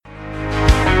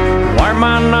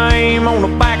my name on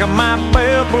the back of my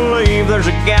belt, believe there's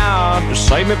a God to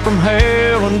save me from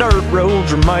hell, and dirt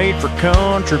roads are made for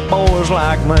country boys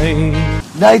like me.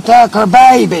 They took her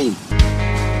baby.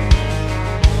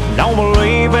 Don't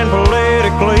believe in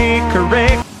politically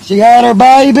correct. She had her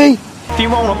baby. If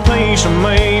you want a piece of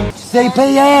me,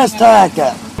 CPS took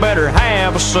her. better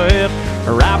have a set.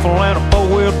 A rifle and a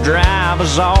four-wheel drive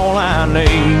is all I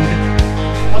need.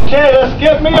 Okay, let's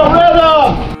get me a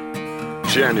rhythm.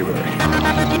 January.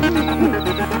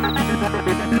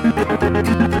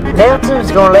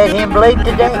 Nelson's gonna let him bleed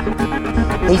today.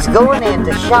 He's going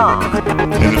into shock.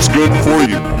 And it's good for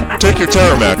you. Take your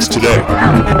Terramax today.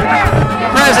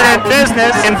 President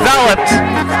business enveloped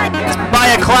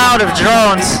by a cloud of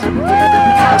drones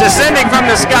descending from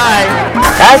the sky.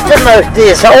 That's the most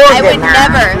disorganized. I would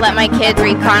never let my kids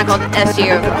read Chronicled SU.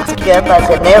 Yep, I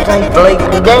said Nelson's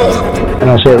bleeding today. And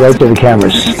I said right to the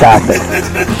camera, stop it.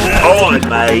 On,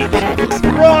 mate.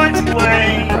 Right,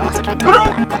 please.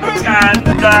 And,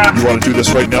 You want to do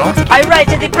this right now? I write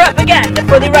the propaganda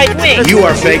for the right wing. You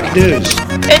are fake news.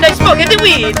 And I smoke the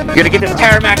weed. We're gonna get this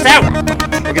Terramax out.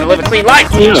 We're gonna live a clean life.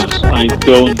 Yes, I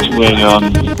go into a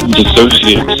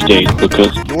dissociative state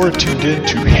because You're tuned in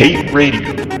to Hate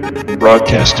Radio,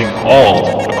 broadcasting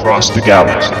all across the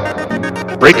galaxy.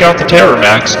 Break out the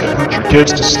Terramax and put your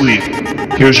kids to sleep.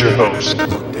 Here's your host,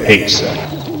 Hate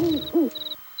Set.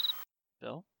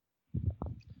 Bill?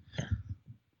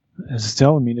 It's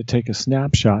telling me to take a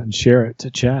snapshot and share it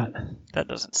to chat. That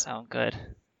doesn't sound good.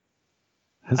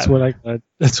 That's what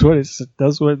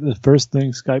the first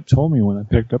thing Skype told me when I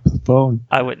picked up the phone.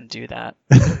 I wouldn't do that.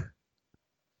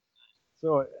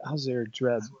 So how's their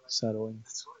dread settling?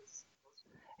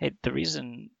 Hey, the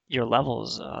reason your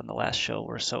levels on the last show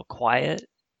were so quiet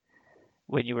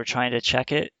when you were trying to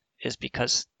check it is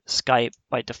because Skype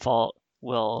by default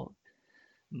will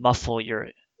muffle your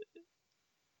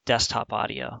desktop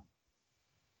audio.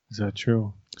 Is that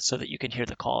true? So that you can hear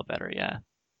the call better, yeah.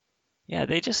 Yeah,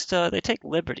 they just they take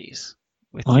liberties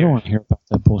with I don't want to hear about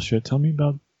that bullshit. Tell me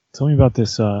about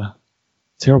this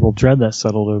terrible dread that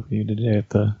settled over you today at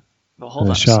the Well, hold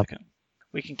on shop. a second.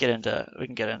 We can get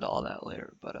into all that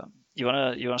later, but you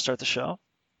wanna start the show?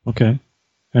 Okay.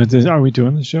 Are we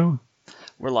doing the show?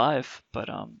 We're live, but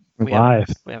We're live.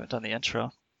 We haven't done the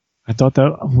intro. I thought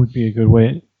that would be a good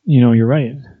way. You know, you're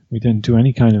right. We didn't do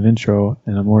any kind of intro,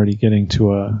 and I'm already getting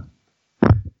to a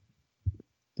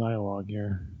dialogue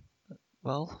here.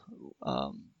 Well,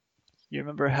 you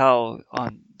remember how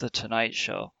on the Tonight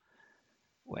Show,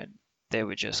 when they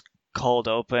would just cold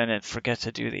open and forget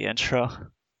to do the intro?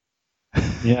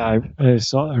 Yeah, I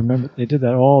remember they did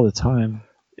that all the time.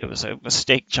 It was a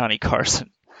mistake Johnny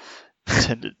Carson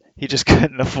pretended. He just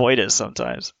couldn't avoid it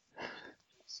sometimes.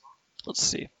 Let's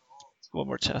see. One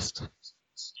more test.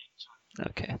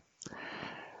 Okay.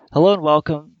 Hello and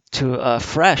welcome to a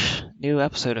fresh new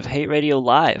episode of Hate Radio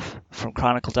Live from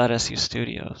Chronicle.su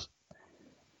Studios.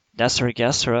 Nesser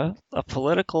Gesra, a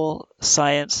political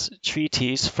science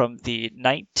treatise from the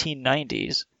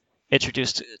 1990s,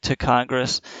 introduced to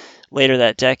Congress later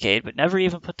that decade, but never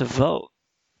even put to vote,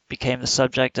 became the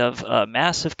subject of a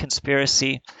massive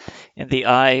conspiracy in the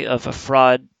eye of a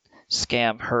fraud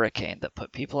scam hurricane that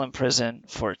put people in prison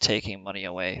for taking money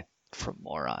away from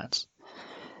morons,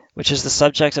 which is the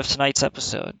subject of tonight's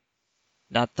episode.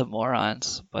 Not the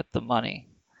morons, but the money.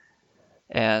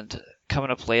 And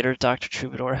coming up later, Dr.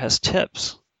 Troubadour has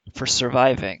tips for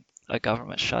surviving a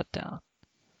government shutdown.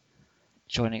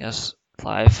 Joining us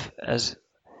live, as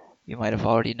you might have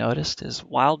already noticed, is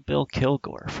Wild Bill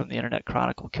Kilgore from the Internet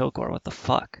Chronicle. Kilgore, what the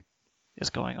fuck is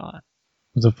going on?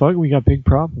 What the fuck? We got big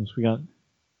problems.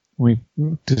 We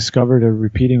discovered a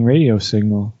repeating radio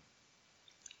signal.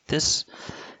 This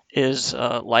is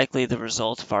likely the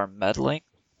result of our meddling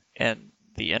in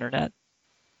the internet.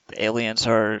 The aliens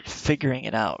are figuring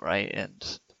it out, right?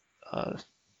 And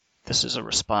this is a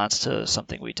response to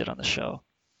something we did on the show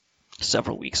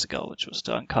several weeks ago, which was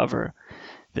to uncover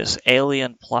this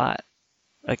alien plot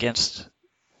against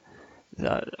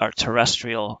our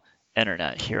terrestrial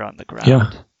internet here on the ground.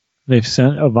 Yeah. They've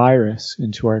sent a virus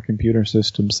into our computer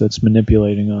systems that's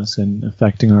manipulating us and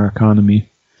affecting our economy.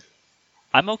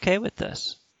 I'm okay with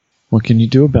this. What can you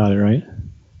do about it, right?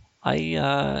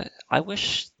 I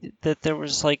wish that there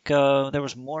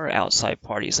was more outside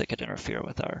parties that could interfere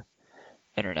with our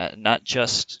internet, not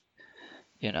just,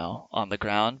 on the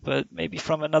ground, but maybe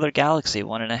from another galaxy,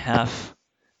 1.5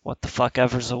 what the fuck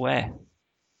ever's away.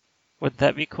 Would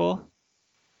that be cool?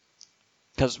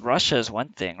 Because Russia is one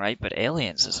thing, right? But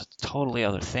aliens is a totally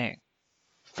other thing.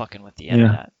 Fucking with the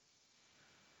internet.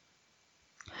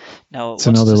 Now, it's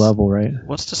another level, right?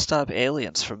 What's to stop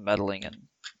aliens from meddling in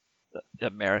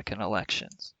American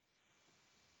elections.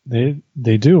 They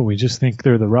do. We just think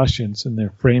they're the Russians, and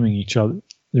they're framing each other.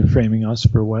 They're framing us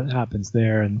for what happens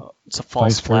there, and it's a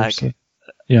false flag. Versa.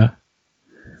 Yeah,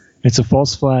 it's a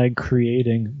false flag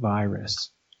creating virus.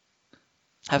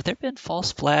 Have there been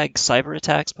false flag cyber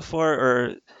attacks before,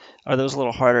 or are those a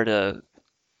little harder to?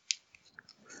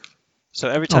 So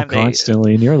every time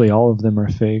constantly, nearly all of them are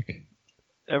fake.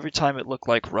 Every time it looked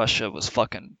like Russia was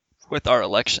fucking with our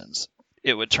elections,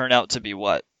 it would turn out to be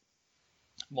what?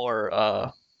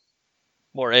 More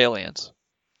aliens.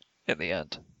 In the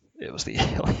end, it was the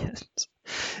aliens,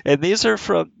 and these are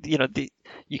from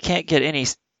you can't get any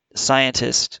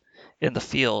scientist in the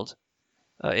field,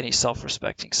 any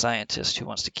self-respecting scientist who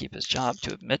wants to keep his job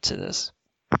to admit to this.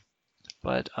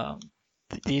 But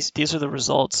these are the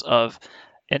results of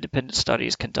independent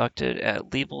studies conducted at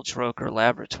Liebel Droker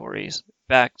Laboratories,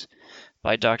 backed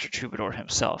by Dr. Troubadour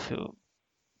himself, who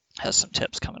has some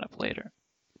tips coming up later.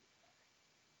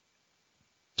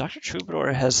 Dr.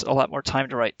 Troubadour has a lot more time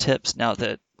to write tips now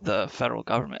that the federal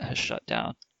government has shut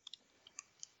down,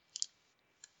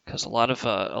 because a lot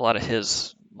of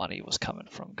his money was coming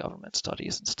from government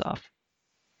studies and stuff.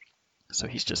 So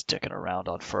he's just dicking around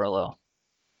on furlough.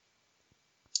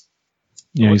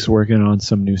 Yeah, he's working on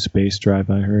some new space drive,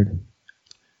 I heard.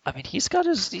 I mean, he's got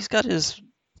his.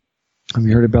 Have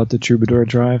you heard about the Troubadour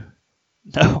drive?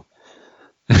 No.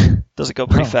 Does it go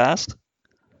pretty fast?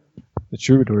 The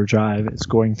Troubadour drive is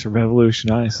going to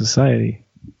revolutionize society.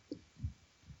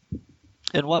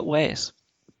 In what ways?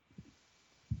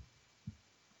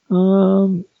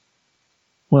 Well,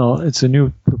 it's a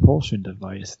new propulsion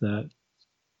device that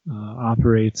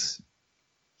operates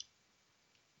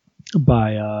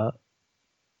by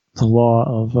the law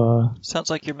of... Sounds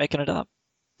like you're making it up.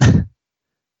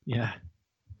 Yeah.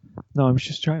 No, I'm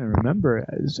just trying to remember.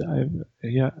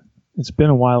 It's been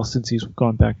a while since he's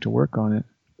gone back to work on it.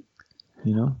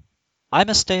 You know? I'm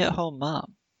a stay-at-home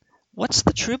mom. What's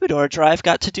the Troubadour drive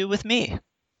got to do with me?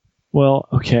 Well,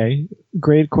 okay.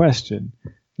 Great question.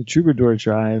 The Troubadour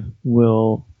drive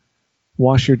will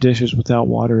wash your dishes without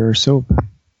water or soap.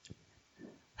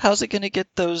 How's it going to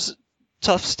get those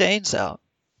tough stains out?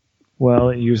 Well,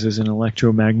 it uses an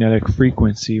electromagnetic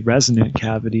frequency resonant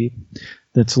cavity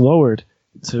that's lowered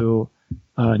to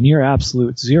near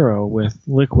absolute zero with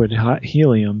liquid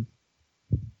helium.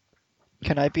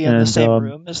 Can I be in the same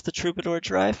room as the Troubadour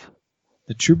drive?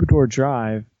 The Troubadour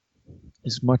drive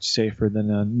is much safer than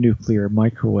a nuclear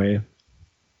microwave.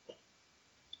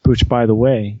 Which, by the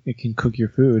way, it can cook your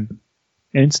food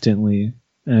instantly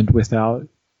and without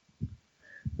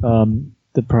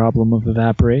the problem of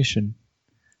evaporation.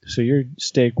 So your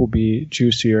steak will be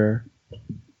juicier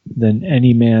than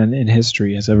any man in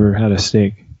history has ever had a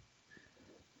steak.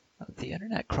 The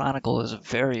Internet Chronicle is a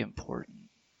very important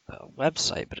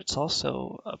website, but it's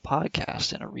also a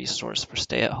podcast and a resource for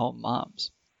stay-at-home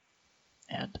moms.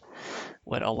 And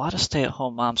what a lot of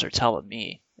stay-at-home moms are telling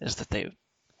me is that they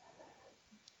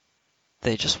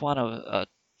just want a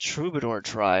Troubadour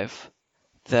drive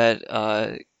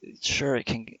that sure it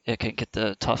can get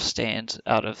the tough stains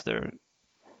out of their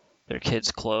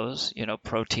kids' clothes,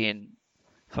 protein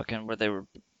fucking where they were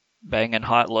banging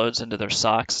hot loads into their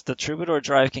socks. The Troubadour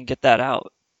drive can get that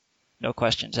out, no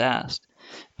questions asked.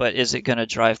 But is it going to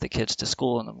drive the kids to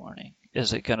school in the morning?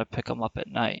 Is it going to pick them up at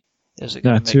night? Is it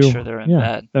going to make sure they're in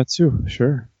bed? That too,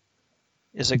 sure.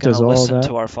 Is it going to listen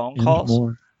to our phone calls?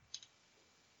 More.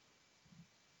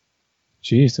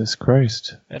 Jesus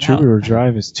Christ. Troubadour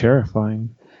drive is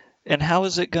terrifying. And how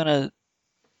is it going to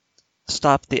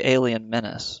stop the alien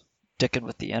menace, dicking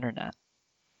with the internet?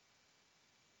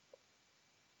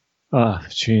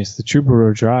 Jeez. The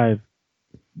Troubadour drive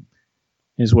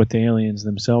is what the aliens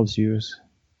themselves use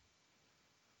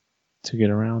to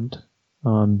get around.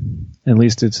 At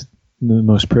least it's the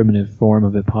most primitive form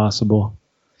of it possible.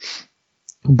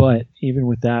 But even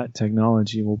with that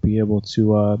technology, we'll be able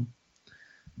to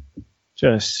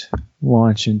just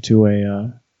launch into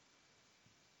a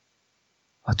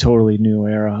totally new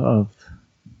era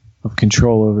of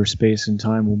control over space and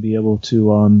time. We'll be able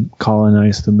to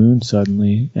colonize the moon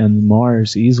suddenly and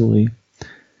Mars easily.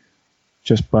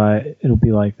 It'll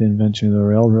be like the invention of the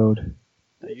railroad.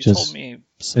 You told me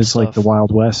it's like the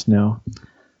Wild West now.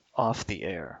 Off the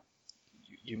air,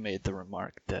 you made the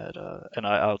remark that, and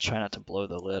I'll try not to blow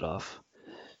the lid off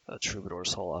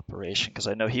Troubadour's whole operation, because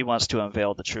I know he wants to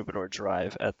unveil the Troubadour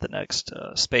drive at the next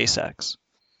SpaceX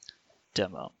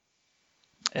demo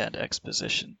and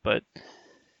exposition. But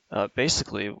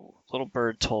basically, Little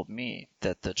Bird told me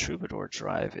that the Troubadour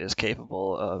drive is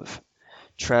capable of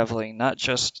traveling not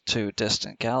just to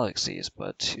distant galaxies,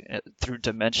 but through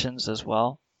dimensions as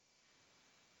well.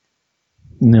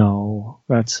 No,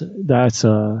 that's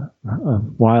a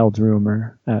wild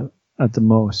rumor at the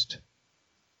most.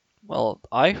 Well,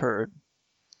 I heard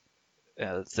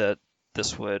that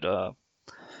this would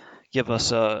give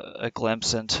us a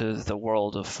glimpse into the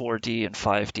world of 4D and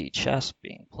 5D chess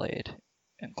being played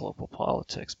in global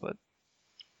politics, but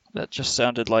that just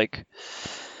sounded like,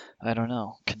 I don't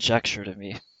know, conjecture to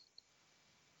me.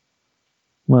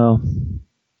 Well,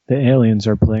 the aliens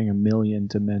are playing a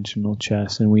million-dimensional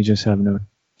chess, and we just have no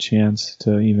chance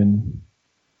to even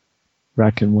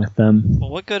reckon with them. Well,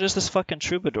 what good is this fucking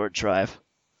troubadour drive?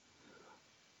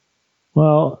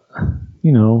 Well,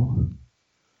 you know,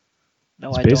 No,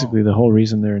 it's I basically the whole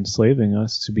reason they're enslaving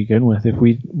us to begin with. If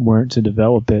we weren't to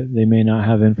develop it, they may not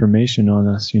have information on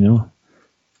us, you know?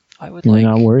 I would They may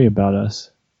not worry about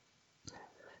us.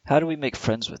 How do we make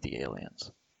friends with the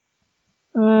aliens?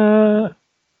 What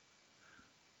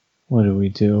do we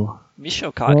do?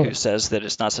 Michio Kaku says that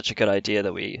it's not such a good idea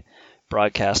that we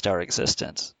broadcast our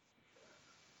existence.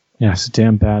 Yeah, it's a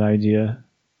damn bad idea.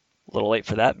 A little late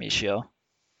for that, Michio.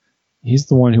 He's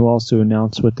the one who also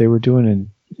announced what they were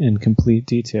doing in complete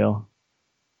detail.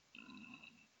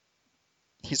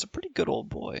 He's a pretty good old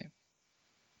boy.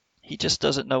 He just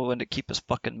doesn't know when to keep his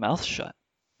fucking mouth shut.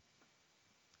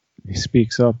 He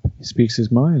speaks up. He speaks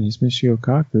his mind. He's Michio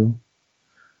Kaku.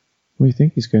 What do you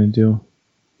think he's going to do?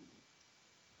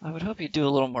 I would hope he'd do a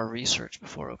little more research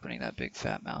before opening that big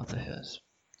fat mouth of his.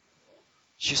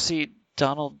 Did you see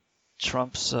Donald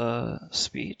Trump's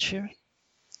speech here?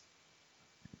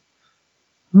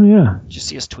 Oh, yeah. Did you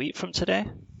see his tweet from today?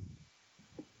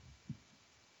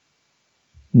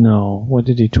 No. What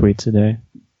did he tweet today?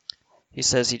 He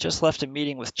says he just left a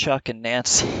meeting with Chuck and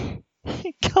Nancy.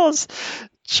 He calls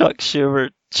Chuck Schumer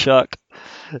Chuck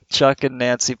and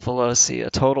Nancy Pelosi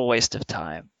a total waste of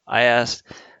time. I asked,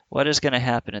 what is going to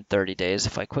happen in 30 days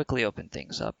if I quickly open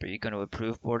things up? Are you going to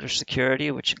approve border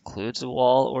security, which includes a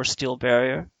wall or steel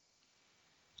barrier?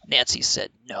 Nancy said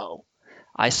no.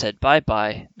 I said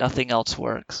bye-bye. Nothing else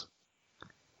works.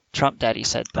 Trump Daddy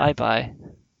said bye-bye.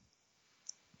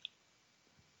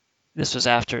 This was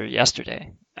after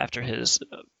yesterday, after his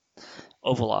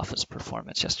Oval Office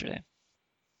performance yesterday.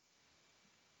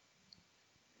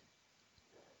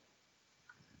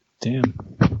 Damn.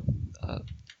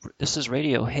 This is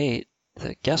Radio Hate.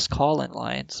 The guest call-in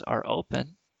lines are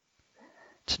open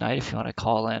tonight if you want to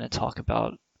call in and talk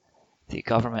about the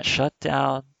government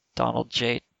shutdown, Donald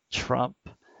J. Trump,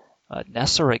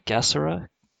 Nessara Gessera,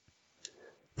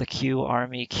 the Q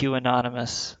Army, Q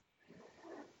Anonymous.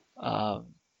 We're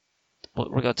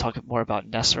going to talk more about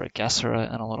Nessara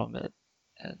Gessera in a little bit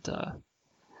and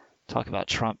talk about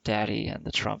Trump Daddy and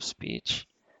the Trump speech.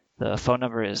 The phone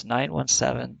number is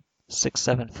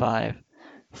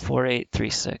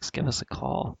 917-675-4836. Give us a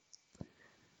call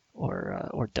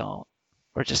or don't,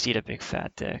 or just eat a big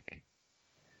fat dick.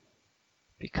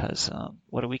 Because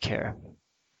what do we care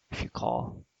if you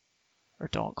call or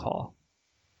don't call?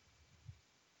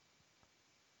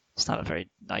 It's not a very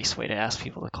nice way to ask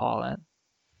people to call in.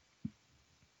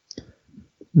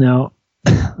 Now,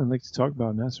 I'd like to talk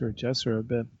about Nessara Gessera a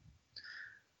bit.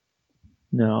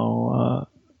 Now,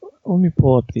 let me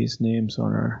pull up these names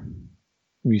on our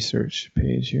research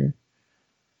page here.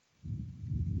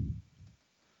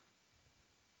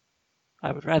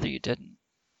 I would rather you didn't.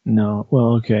 No,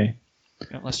 well, okay.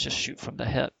 Let's just shoot from the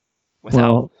hip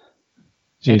without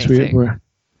anything.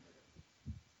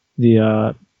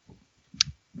 The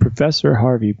Professor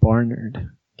Harvey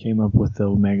Barnard came up with the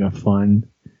Omega Fund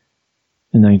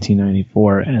in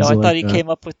 1994. No, I thought he came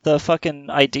up with the fucking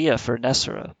idea for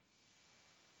Nessara.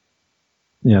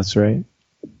 Yeah, that's right.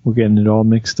 We're getting it all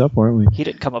mixed up, aren't we? He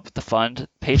didn't come up with the fund.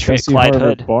 Patriot Professor Clyde Harvey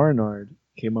Hood. Barnard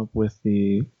came up with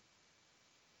the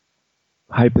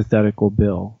hypothetical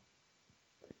bill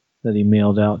that he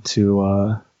mailed out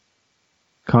to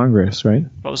Congress, right?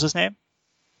 What was his name?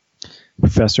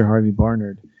 Professor Harvey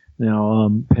Barnard. Now,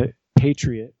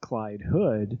 Patriot Clyde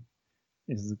Hood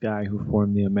is the guy who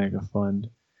formed the Omega Fund,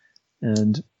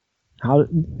 and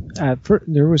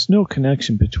there was no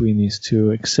connection between these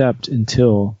two except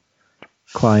until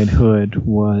Clyde Hood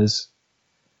was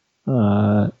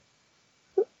found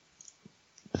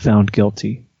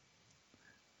guilty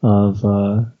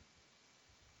of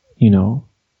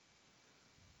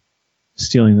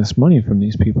stealing this money from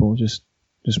these people, just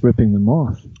ripping them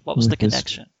off. What was the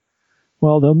connection?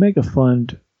 Well, the Omega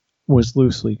Fund was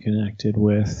loosely connected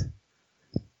with,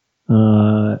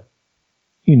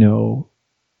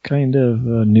 kind of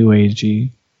new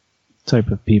agey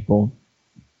type of people.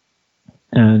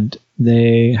 And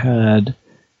they had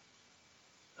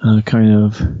kind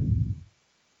of,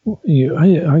 how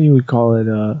you would call it,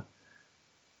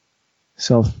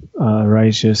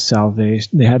 self-righteous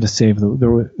salvation. They had to save they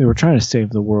were trying to save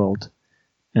the world,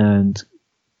 and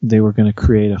they were going to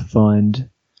create a fund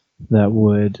that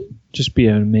would just be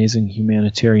an amazing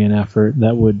humanitarian effort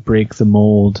that would break the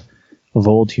mold of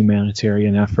old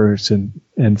humanitarian efforts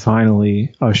and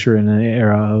finally usher in an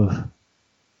era of,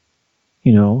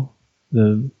 no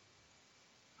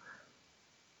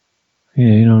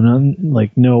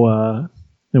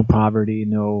poverty,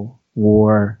 no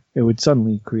war. It would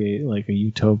suddenly create like a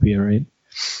utopia, right?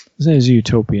 This is a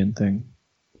utopian thing.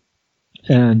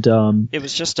 And it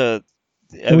was just it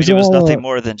was nothing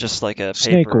more than just like a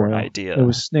paper idea. It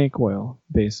was snake oil,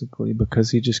 basically,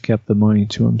 because he just kept the money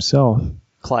to himself.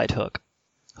 Clyde Hood.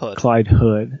 Clyde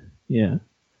Hood, yeah.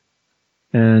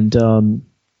 And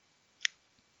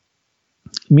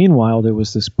meanwhile, there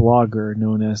was this blogger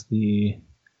known as the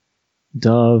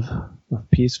Dove of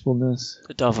Peacefulness.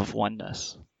 The Dove of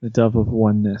Oneness. The Dove of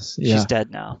Oneness, yeah. She's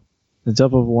dead now. The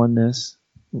Dove of Oneness.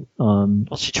 Well,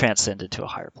 she transcended to a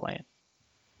higher plane.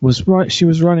 She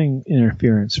was running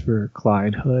interference for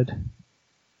Clyde Hood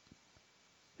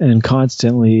and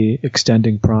constantly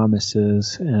extending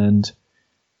promises, and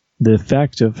the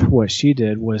effect of what she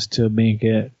did was to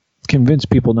convince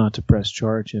people not to press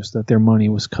charges, that their money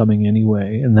was coming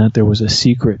anyway, and that there was a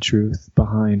secret truth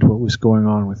behind what was going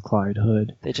on with Clyde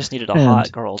Hood. They just needed a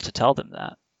hot girl to tell them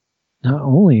that. Not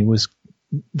only was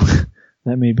that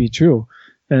may be true,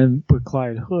 but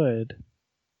Clyde Hood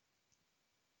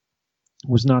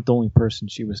was not the only person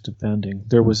she was defending.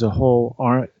 There was a whole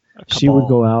she would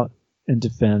go out and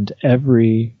defend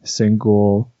every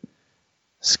single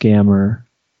scammer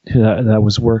that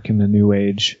was working the New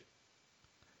Age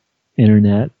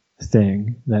internet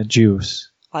thing, that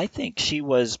juice. I think she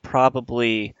was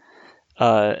probably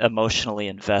emotionally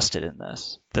invested in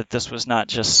this. That this was not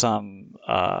just some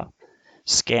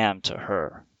scam to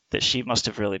her. That she must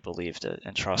have really believed it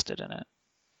and trusted in it.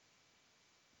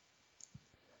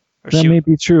 That may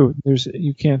be true.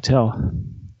 You can't tell.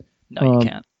 No, you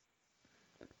can't.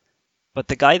 But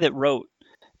the guy that wrote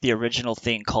the original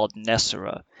thing called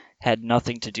Nessera had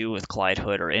nothing to do with Clyde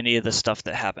Hood or any of the stuff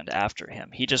that happened after him.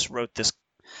 He just wrote this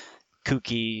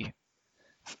kooky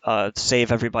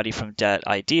save everybody from debt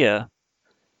idea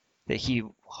that he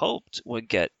hoped would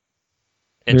get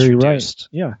introduced.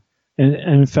 Very right. Yeah. And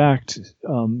in fact,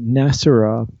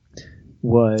 Nessera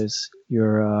was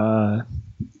your...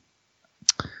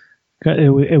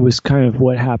 It was kind of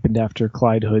what happened after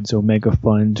Clyde Hood's Omega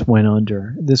Fund went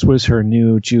under. This was her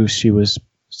new juice she was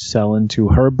selling to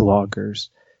her bloggers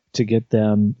to get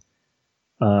them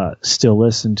still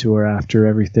listen to her after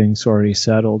everything's already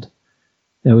settled.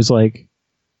 It was like,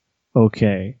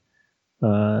 okay,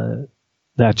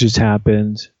 that just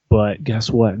happened, but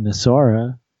guess what?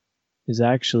 Nessera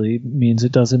means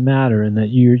it doesn't matter, and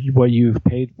that what you've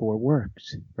paid for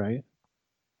worked, right?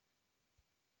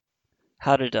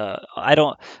 How did I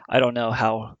don't know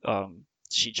how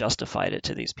she justified it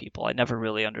to these people. I never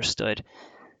really understood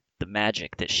the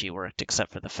magic that she worked,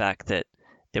 except for the fact that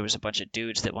there was a bunch of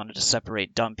dudes that wanted to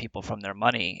separate dumb people from their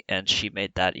money, and she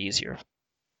made that easier.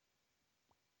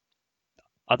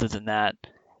 Other than that,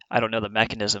 I don't know the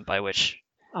mechanism by which.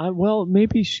 Well,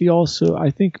 maybe she also.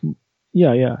 I think,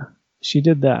 yeah, she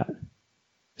did that.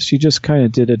 She just kind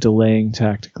of did a delaying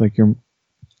tactic, like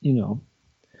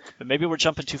But maybe we're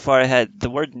jumping too far ahead. The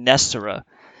word Nessera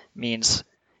means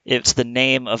it's the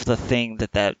name of the thing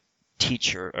that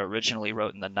teacher originally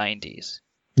wrote in the 90s.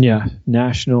 Yeah,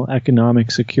 National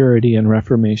Economic Security and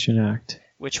Reformation Act.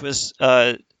 Which was,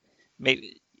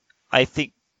 maybe, I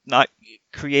think, not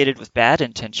created with bad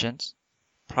intentions.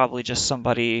 Probably just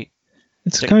somebody...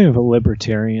 It's kind of a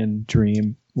libertarian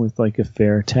dream with like a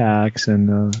fair tax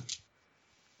and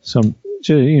some...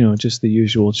 just the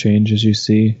usual changes you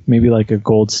see. Maybe like a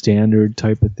gold standard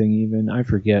type of thing even. I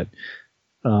forget.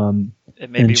 It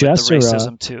may be with the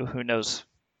racism too. Who knows?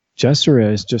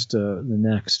 Jessera is just the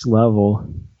next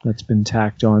level that's been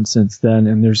tacked on since then.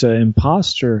 And there's an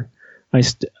imposter.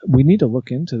 We need to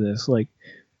look into this. Like,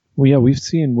 we've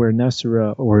seen where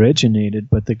Nessera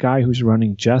originated, but the guy who's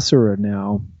running Jessera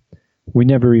now, we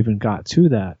never even got to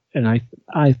that. And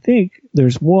I think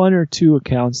there's one or two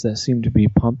accounts that seem to be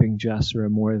pumping Jessera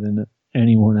more than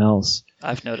anyone else.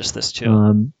 I've noticed this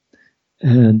too.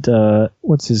 And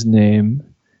what's his name?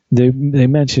 They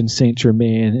mention Saint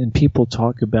Germain, and people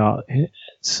talk about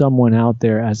someone out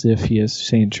there as if he is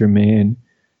Saint Germain.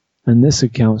 And this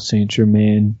account, Saint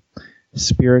Germain,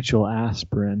 spiritual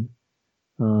aspirin,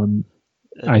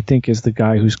 I think is the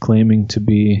guy who's claiming to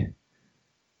be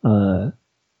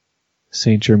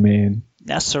Saint Germain.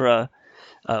 Nessera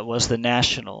was the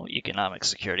National Economic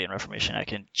Security and Reformation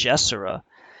Act, and Jessera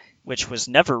which was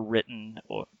never written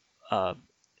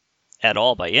at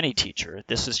all by any teacher.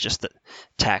 This is just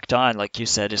tacked on, like you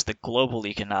said, is the Global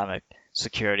Economic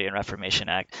Security and Reformation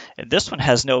Act. And this one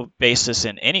has no basis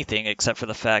in anything except for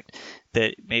the fact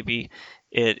that maybe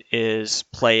it is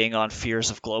playing on fears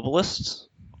of globalists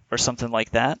or something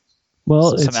like that.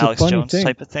 Well, Some it's Alex a funny Jones thing.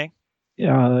 type of thing.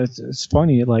 Yeah, it's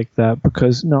funny like that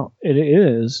because no, it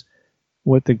is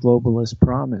what the globalists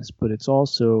promise, but it's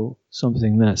also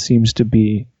something that seems to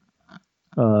be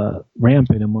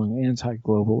rampant among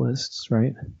anti-globalists,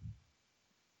 right?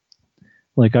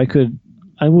 Like I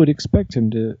would expect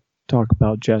him to talk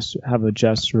about have a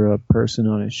Gessera person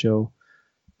on his show,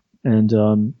 and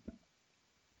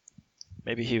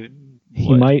Maybe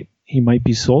he might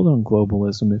be sold on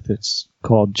globalism if it's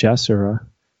called Gessera.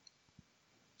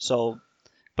 So,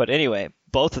 but anyway,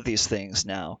 both of these things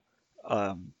now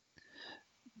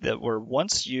that were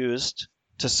once used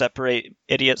to separate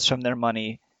idiots from their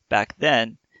money back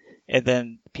then, and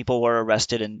then people were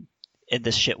arrested and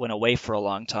this shit went away for a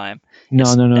long time.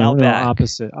 No, back.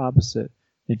 opposite.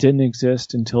 It didn't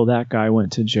exist until that guy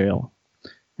went to jail,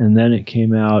 and then it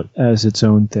came out as its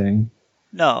own thing.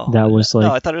 No, that was like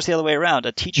no. I thought it was the other way around.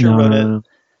 A teacher wrote it. No.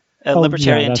 A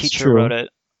libertarian teacher wrote it.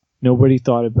 Nobody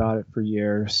thought about it for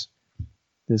years.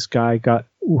 This guy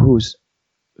who was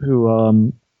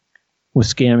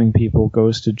scamming people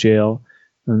goes to jail,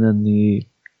 and then the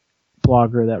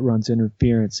blogger that runs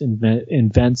Interference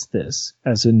invents this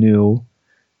as a new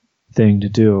thing to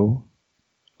do.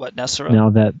 What, Nessera?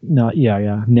 Now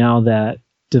that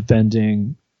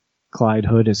defending Clyde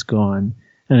Hood is gone,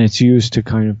 and it's used to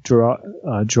kind of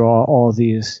draw all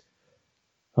these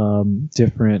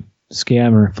different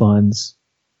scammer funds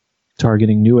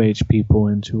targeting New Age people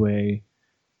into a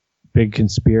big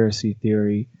conspiracy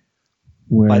theory.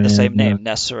 By the same name,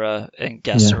 Nessera and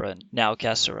Gessera, now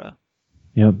Gessera.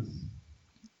 Yep.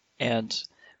 And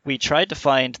we tried to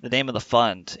find the name of the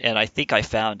fund, and I think I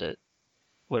found it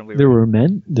when we There were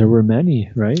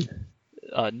many, right?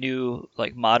 New,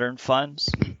 like, modern funds.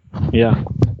 Yeah.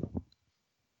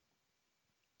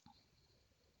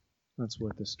 That's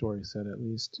what the story said, at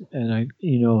least. And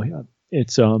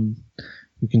it's you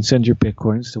can send your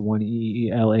bitcoins to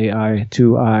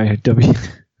 1EELAI2IW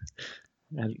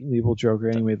at Legal Joker.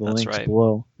 Anyway, the link's right.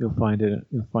 below. You'll find it.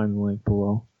 You'll find the link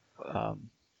below.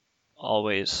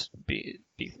 Always be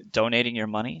donating your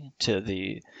money to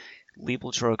the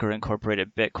Legal Joker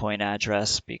Incorporated Bitcoin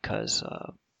address, because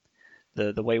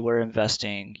the way we're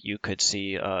investing, you could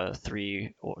see a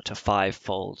 3 to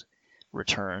 5-fold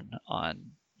return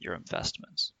on your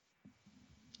investments.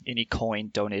 Any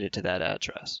coin donated to that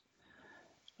address.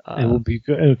 It will be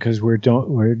good because we're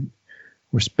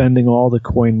spending all the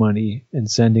coin money and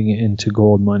sending it into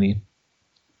gold money.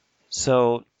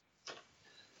 So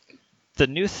the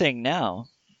new thing now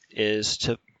is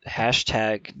to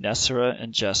hashtag Nessera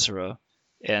and Gessera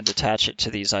and attach it to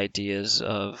these ideas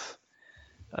of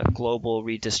a global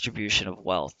redistribution of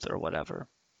wealth or whatever.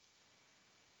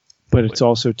 But it's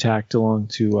also tacked along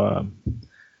to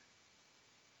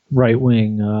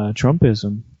right-wing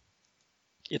Trumpism.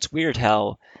 It's weird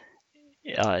how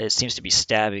it seems to be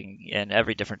stabbing in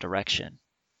every different direction.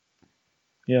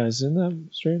 Yeah, isn't that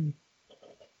strange?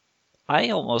 I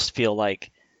almost feel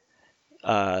like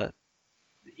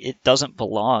it doesn't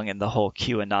belong in the whole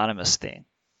QAnonymous thing,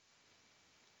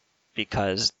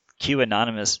 because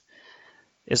QAnonymous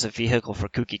is a vehicle for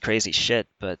kooky, crazy shit,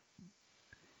 but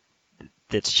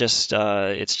it's just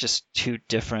too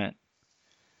different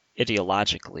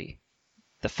ideologically.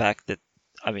 The fact that,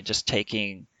 just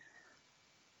taking,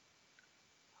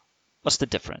 what's the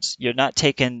difference? You're not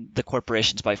taking the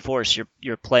corporations by force.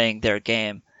 You're playing their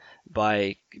game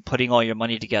by putting all your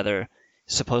money together.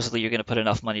 Supposedly you're going to put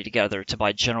enough money together to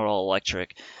buy General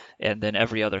Electric and then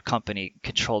every other company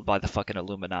controlled by the fucking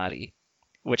Illuminati,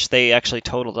 which they actually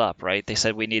totaled up, right? They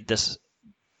said we need this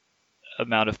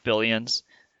amount of billions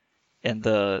in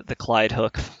the Clyde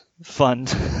Hook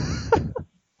fund.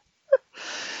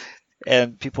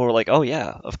 And people were like, oh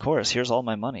yeah, of course, here's all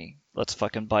my money. Let's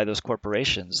fucking buy those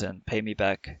corporations and pay me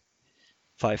back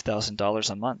 $5,000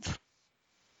 a month.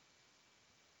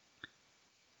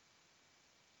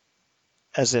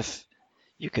 As if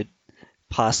you could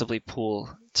possibly pool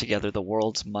together the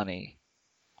world's money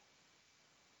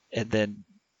and then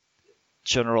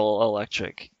General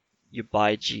Electric, you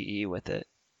buy GE with it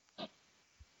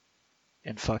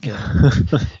and fucking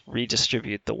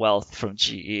redistribute the wealth from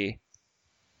GE.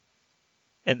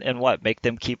 And what, make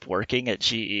them keep working at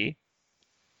GE?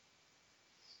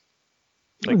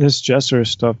 This Gessera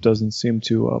stuff doesn't seem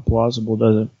too plausible,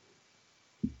 does it?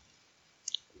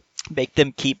 Make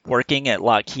them keep working at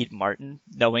Lockheed Martin,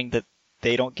 knowing that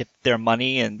they don't get their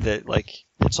money and that like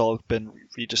it's all been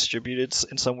redistributed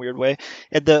in some weird way.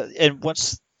 And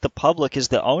once the public is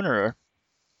the owner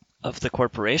of the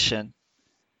corporation,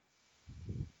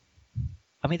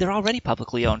 I mean, they're already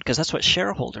publicly owned because that's what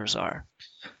shareholders are.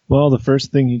 Well, the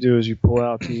first thing you do is you pull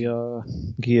out the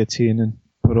guillotine and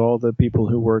put all the people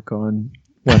who work on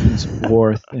weapons of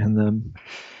war in them.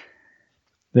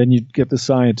 Then you get the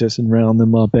scientists and round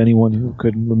them up, anyone who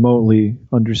could remotely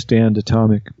understand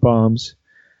atomic bombs,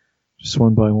 just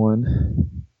one by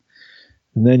one.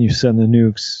 And then you send the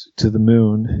nukes to the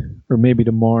moon, or maybe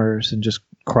to Mars, and just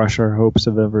crush our hopes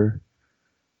of ever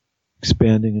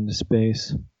expanding into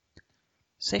space.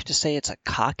 Safe to say it's a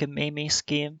cockamamie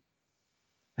scheme.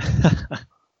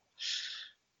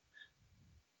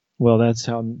 Well, that's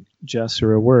how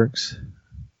Jessera works.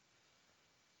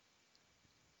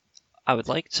 I would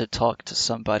like to talk to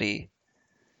somebody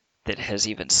that has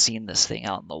even seen this thing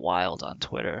out in the wild on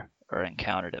Twitter or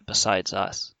encountered it besides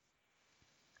us.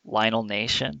 Lionel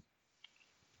Nation.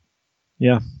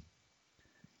 Yeah.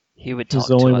 He would talk He's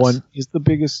the only to us. one. He's the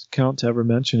biggest account to ever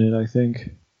mention it, I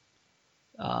think.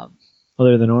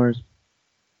 Other than ours.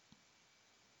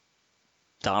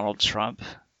 Donald Trump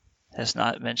has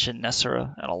not mentioned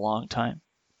Nessera in a long time.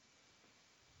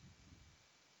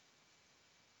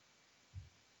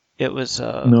 It was...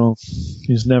 No,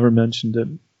 he's never mentioned it.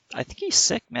 I think he's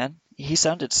sick, man. He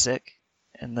sounded sick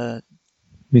in the...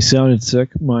 He sounded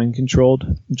sick,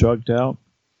 mind-controlled, drugged out.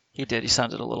 He did. He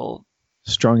sounded a little...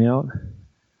 Strung out.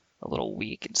 A little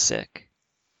weak and sick.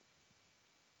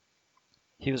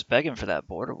 He was begging for that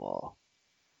border wall.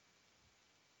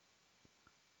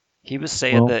 He was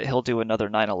saying that he'll do another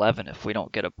 9/11 if we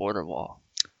don't get a border wall.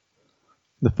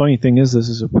 The funny thing is, this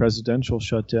is a presidential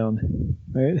shutdown,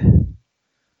 right?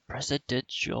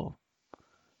 Presidential.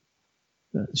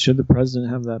 Should the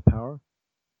president have that power?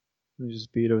 He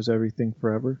just vetoes everything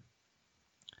forever?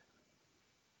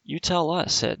 You tell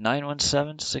us at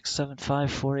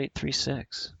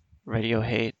 917-675-4836. Radio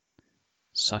hate.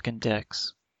 Sucking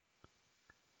dicks.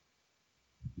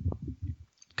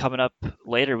 Coming up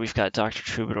later, we've got Dr.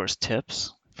 Troubadour's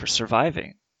tips for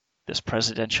surviving this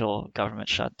presidential government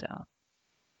shutdown.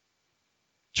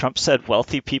 Trump said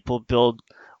wealthy people build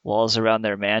walls around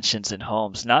their mansions and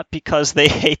homes, not because they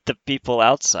hate the people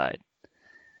outside,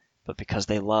 but because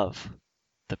they love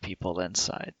the people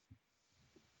inside.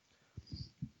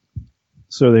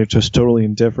 So they're just totally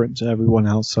indifferent to everyone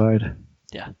outside.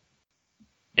 Yeah.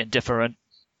 Indifferent.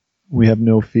 We have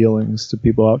no feelings to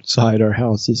people outside our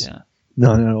houses. Yeah.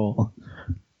 None at all.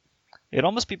 It'd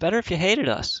almost be better if you hated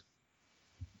us.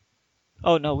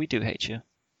 Oh, no, we do hate you.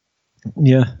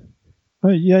 Yeah.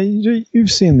 Yeah,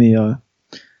 you've seen the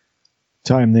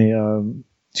time they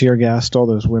tear gassed all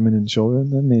those women and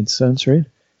children. That made sense, right?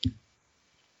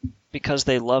 Because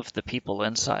they love the people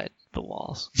inside the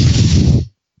walls.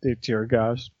 They tear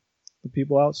gassed the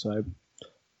people outside.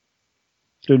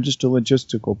 They're just a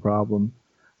logistical problem.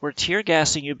 We're tear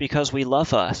gassing you because we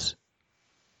love us.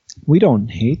 We don't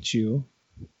hate you.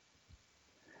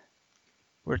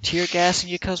 We're tear gassing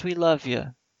you because we love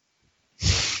you.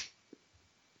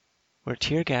 We're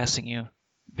tear gassing you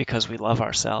because we love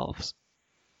ourselves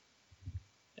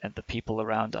and the people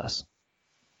around us.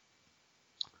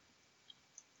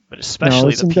 But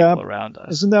especially the people around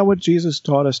us. Isn't that what Jesus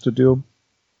taught us to do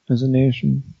as a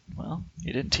nation? Well,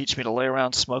 he didn't teach me to lay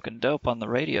around smoking dope on the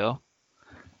radio.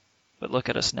 But look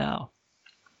at us now.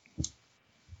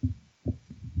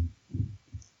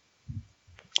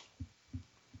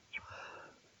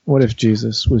 What if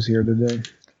Jesus was here today?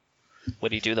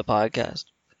 Would he do the podcast?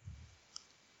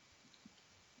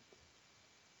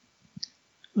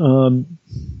 No,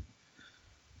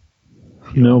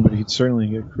 but he'd certainly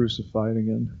get crucified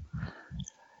again.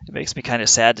 It makes me kind of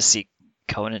sad to see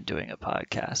Conan doing a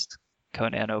podcast.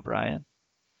 Conan O'Brien.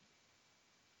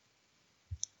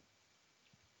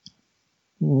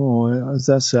 Oh, is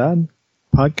that sad?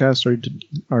 Podcasts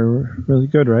are really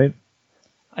good, right?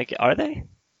 Are they?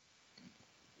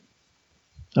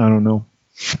 I don't know.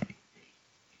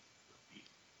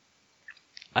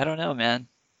 I don't know, man.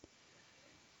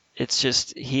 It's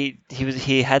just he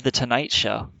had the Tonight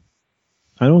Show.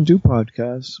 I don't do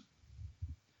podcasts.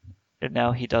 And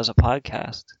now he does a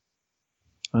podcast.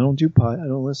 I don't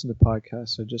listen to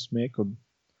podcasts. I just make them.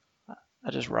 I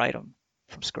just write them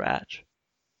from scratch.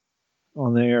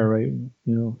 On the air, right? You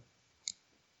know.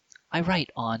 I write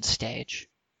on stage.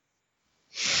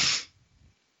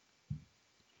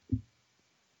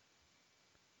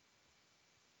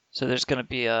 So there's going to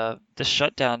be this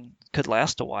shutdown could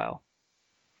last a while.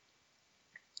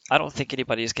 I don't think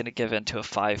anybody's going to give in to a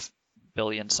 $5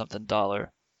 billion something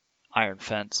iron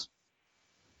fence.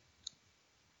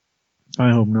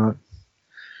 I hope not.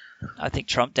 I think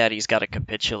Trump Daddy's got to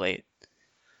capitulate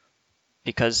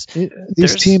because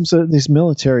These teams, these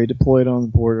military deployed on the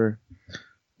border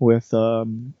with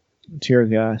tear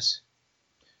gas.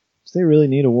 Do they really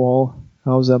need a wall?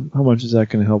 How much is that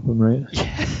going to help them, right?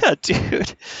 Yeah,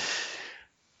 dude.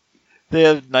 They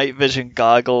have night vision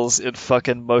goggles and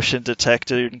fucking motion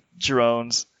detector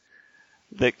drones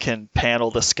that can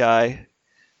panel the sky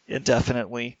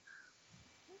indefinitely.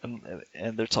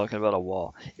 And they're talking about a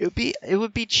wall. It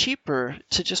would be cheaper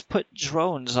to just put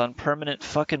drones on permanent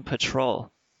fucking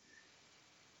patrol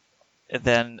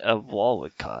than a wall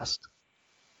would cost.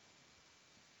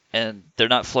 And they're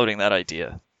not floating that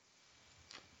idea.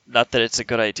 Not that it's a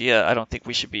good idea. I don't think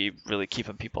we should be really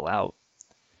keeping people out.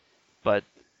 But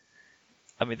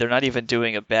I mean, they're not even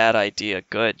doing a bad idea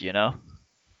good, you know?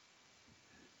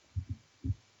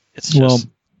 It's just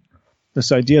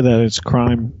this idea that it's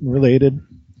crime related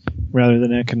rather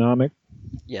than economic.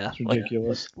 Yeah, it's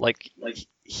ridiculous. Like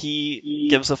he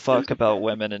gives a fuck about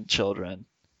women and children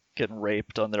getting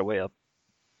raped on their way up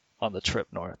on the trip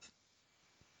north.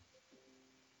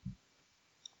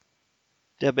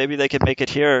 Yeah, maybe they could make it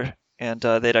here and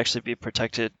they'd actually be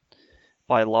protected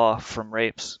by law from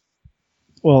rapes.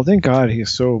 Well, thank God he's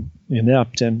so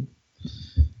inept and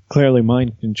clearly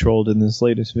mind controlled in this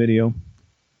latest video.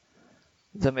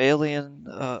 Them alien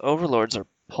overlords are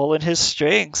pulling his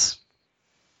strings.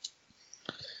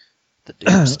 The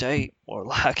Doom State, more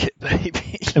like it,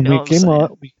 baby. And we came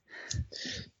up.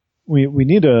 We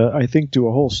need to, I think, do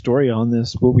a whole story on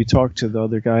this. But we talked to the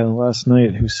other guy last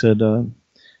night who said,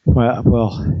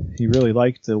 well, he really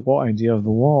liked the idea of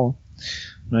the wall,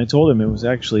 and I told him it was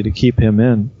actually to keep him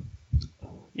in.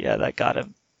 Yeah, that got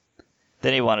him.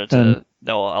 Then he wanted to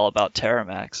know all about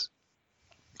Terramax.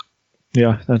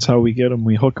 Yeah, that's how we get him.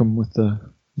 We hook him with the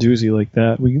doozy like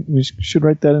that. We should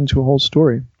write that into a whole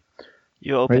story.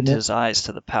 You opened his eyes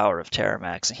to the power of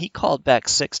Terramax, and he called back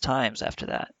 6 times after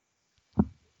that.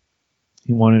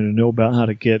 He wanted to know about how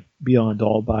to get beyond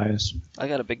all bias. I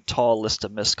got a big tall list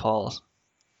of missed calls.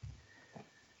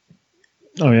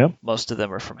 Oh, yeah? Most of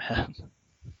them are from him.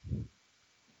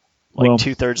 Like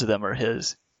 2/3 of them are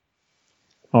his.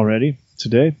 Already?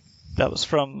 Today? That was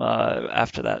from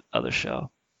after that other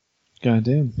show.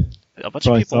 Goddamn. A bunch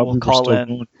of people will call in.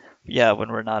 Going. Yeah,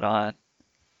 when we're not on.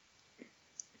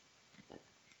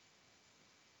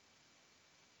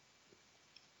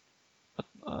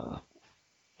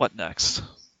 What next?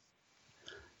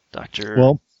 Doctor?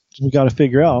 Well, we got to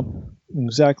figure out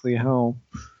exactly how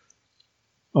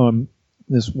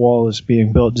this wall is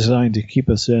being built, designed to keep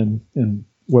us in, and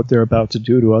what they're about to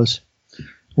do to us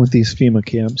with these FEMA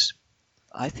camps.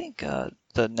 I think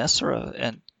the Nessera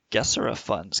and Gessera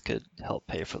funds could help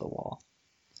pay for the wall.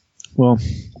 Well,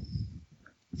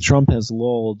 Trump has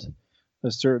lulled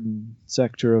a certain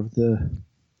sector of the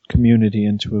community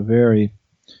into a very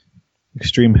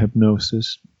extreme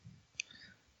hypnosis.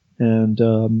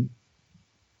 And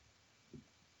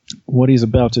what he's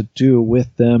about to do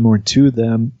with them or to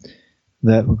them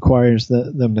that requires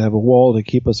them to have a wall to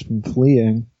keep us from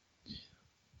fleeing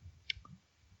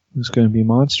is going to be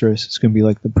monstrous. It's going to be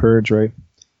like the Purge, right?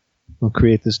 We'll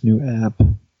create this new app.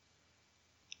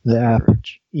 The app,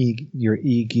 your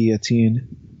e-guillotine.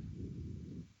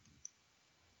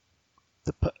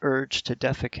 The urge to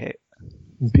defecate.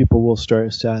 And people will start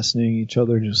assassinating each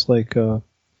other just like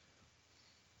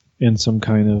in some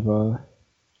kind of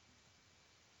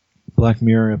Black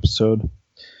Mirror episode.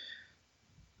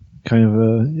 Kind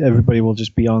of everybody will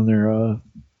just be on their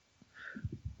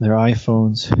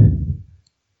iPhones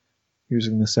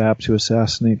using this app to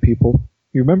assassinate people.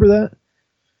 You remember that?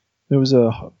 There was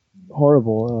a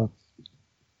horrible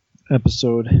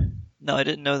episode. No, I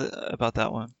didn't know about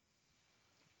that one.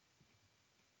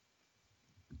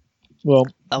 Well,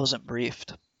 I wasn't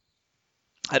briefed.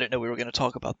 I didn't know we were going to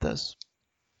talk about this.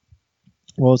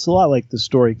 Well, it's a lot like the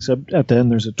story, except at the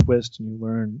end there's a twist and you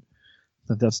learn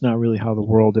that that's not really how the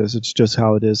world is. It's just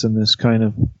how it is in this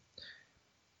kind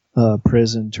of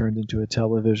prison turned into a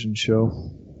television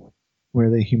show where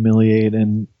they humiliate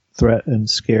and threaten and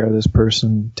scare this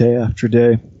person day after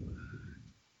day.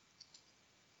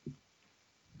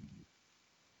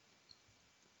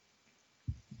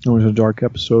 It was a dark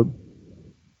episode.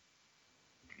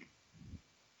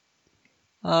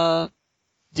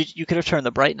 You could have turned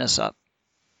the brightness up.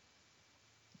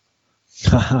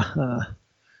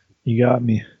 You got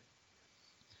me.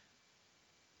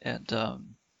 And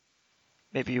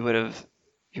maybe you would have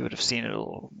seen it a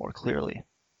little more clearly.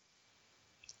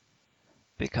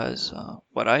 Because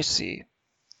what I see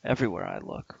everywhere I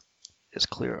look is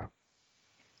clear.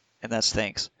 and that's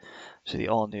thanks to the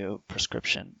all-new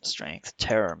prescription strength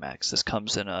TerrorMax. This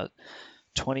comes in a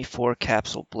 24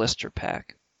 capsule blister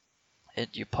pack, and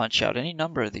you punch out any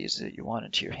number of these that you want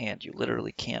into your hand. You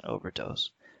literally can't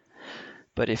overdose.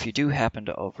 But if you do happen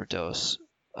to overdose,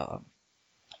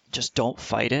 just don't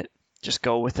fight it. Just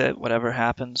go with it. Whatever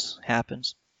happens,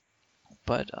 happens.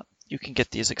 But you can get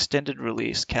these extended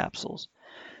release capsules.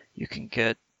 You can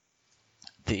get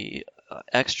the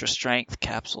extra strength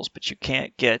capsules, but you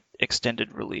can't get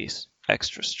extended release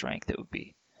extra strength. It would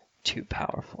be too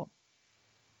powerful.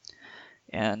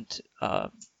 And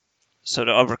so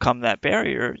to overcome that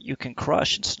barrier, you can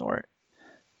crush and snort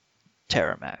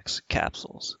TerrorMax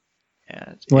capsules.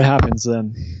 And What happens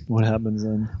then? What happens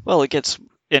then? Well, it gets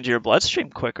into your bloodstream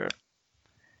quicker.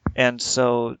 And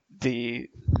so the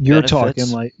You're benefits, talking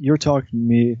to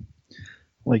me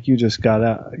like you just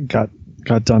got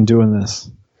done doing this.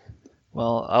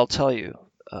 well, I'll tell you,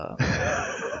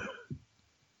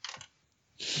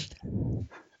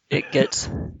 it gets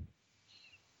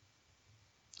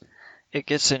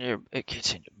in your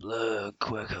blood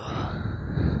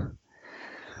quicker.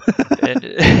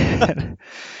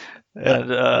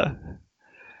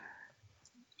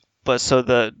 But so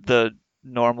the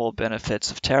normal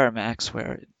benefits of TerrorMax,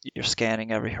 where you're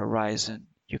scanning every horizon,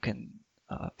 you can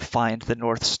find the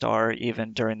North Star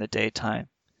even during the daytime.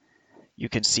 You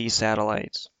can see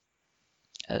satellites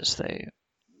as they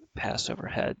pass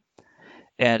overhead.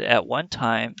 And at one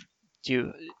time,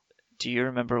 do you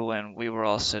remember when we were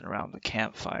all sitting around the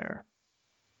campfire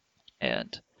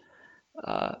and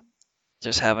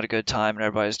just having a good time, and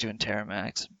everybody's doing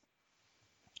TerrorMax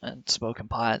and smoking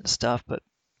pot and stuff, but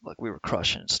like we were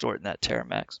crushing and snorting that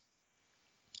TerrorMax,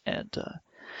 and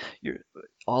you're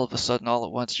all of a sudden, all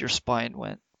at once, your spine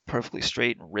went perfectly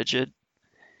straight and rigid,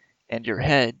 and your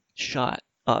head shot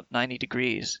up 90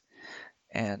 degrees,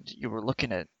 and you were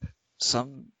looking at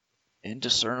some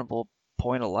indiscernible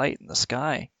point of light in the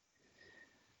sky.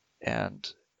 And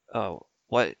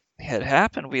what had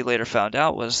happened, we later found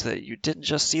out, was that you didn't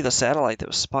just see the satellite that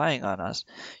was spying on us.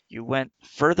 You went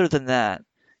further than that.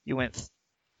 You went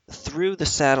through the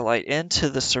satellite into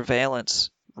the surveillance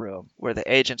room where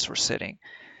the agents were sitting,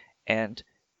 and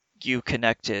you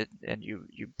connected and you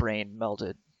brain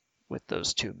melded with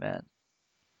those two men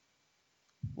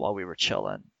while we were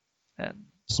chilling and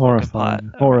smoking pot.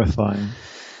 Horrifying.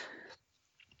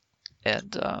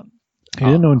 And he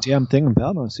didn't know a damn thing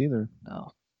about us either.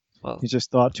 No. Well, he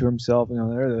just thought to himself,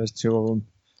 there's two of them.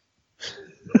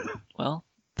 Well,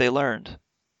 they learned,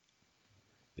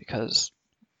 because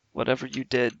whatever you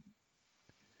did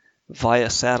via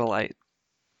satellite,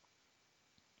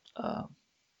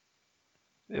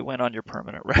 it went on your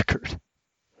permanent record.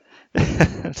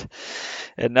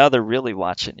 And now they're really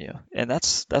watching you. And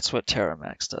that's what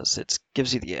TerrorMax does. It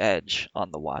gives you the edge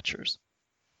on the watchers.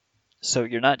 So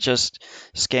you're not just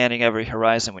scanning every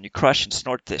horizon. When you crush and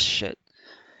snort this shit,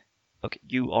 okay,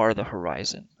 you are the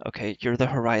horizon. Okay, you're the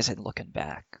horizon looking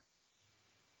back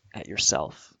at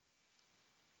yourself.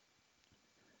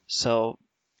 So,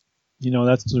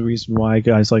 that's the reason why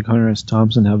guys like Hunter S.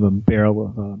 Thompson have a barrel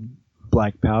of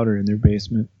black powder in their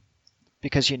basement.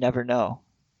 Because you never know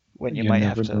when you might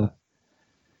have to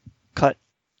cut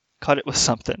it with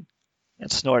something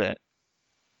and snort it.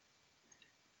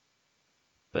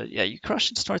 But yeah, you crush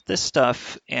and snort this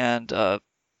stuff, and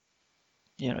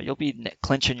you'll be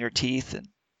clenching your teeth, and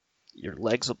your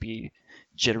legs will be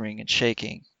jittering and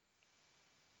shaking,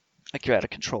 like you're out of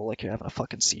control, like you're having a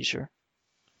fucking seizure.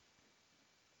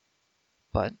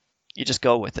 But you just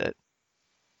go with it.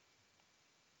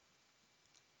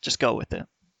 Just go with it.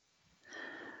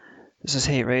 This is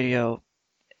Hate Radio.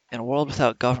 In a world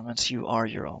without governments, you are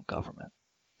your own government,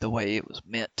 the way it was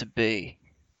meant to be.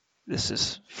 This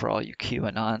is for all you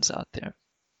QAnons out there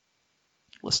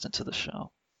listening to the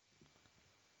show.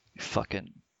 You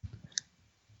fucking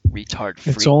retard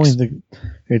freaks.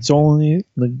 It's only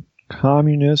the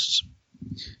communists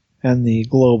and the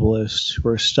globalists who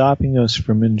are stopping us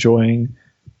from enjoying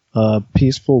a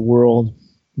peaceful world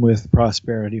with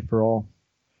prosperity for all.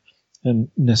 And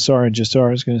Nassar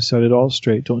Jassar is going to set it all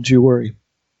straight. Don't you worry.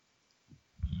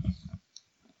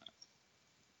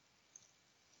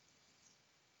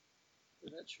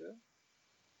 Is that true?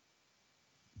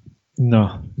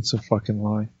 No, it's a fucking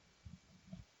lie.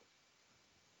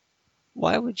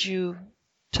 Why would you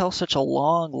tell such a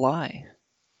long lie?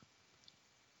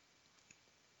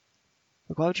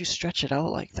 Like, why would you stretch it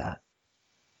out like that?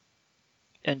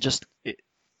 And just,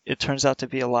 it turns out to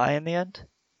be a lie in the end?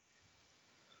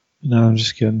 No, I'm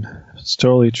just kidding. It's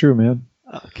totally true, man.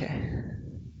 Okay.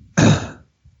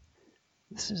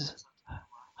 This is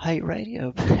Hate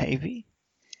Radio, baby.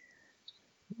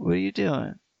 What are you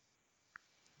doing?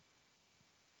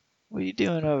 What are you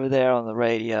doing over there on the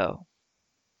radio?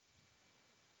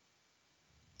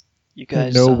 You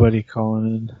guys, Nobody calling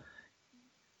in.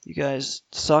 You guys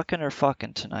sucking or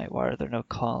fucking tonight? Why are there no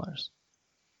callers?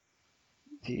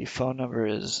 The phone number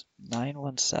is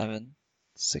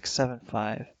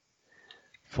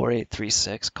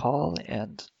 917-675-4836. Call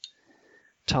and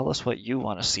tell us what you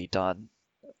want to see done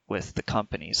with the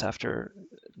companies after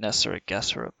Nessara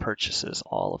Gesera purchases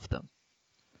all of them.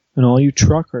 And all you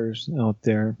truckers out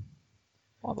there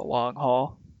On the long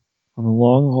haul. on the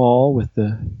long haul with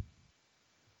the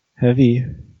heavy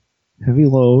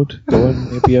load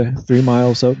going maybe 3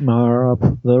 miles up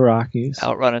the Rockies.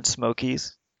 Outrunning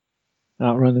Smokies.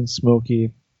 Outrunning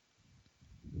Smokey.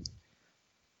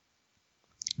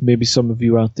 Maybe some of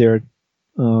you out there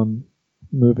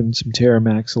moving some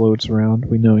Terramax loads around.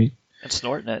 We know you. And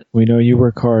snorting it. We know you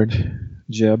work hard,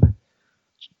 Jeb.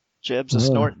 Jeb's a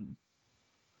snorting.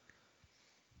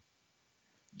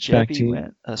 Jebby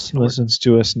went a snorting. Listens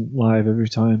to us live every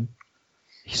time.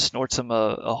 He snorts him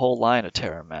a whole line of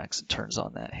Terramax and turns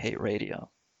on that hate radio.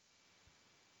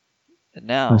 And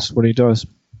now... That's what he does.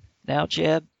 Now,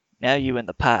 Jeb, now you in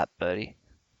the pipe, buddy.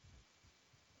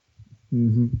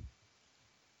 Mm-hmm.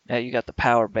 Now you got the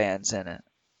power bands in it.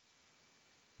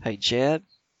 Hey, Jeb.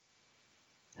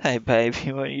 Hey,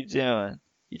 baby, what are you doing?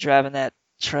 You driving that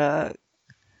truck?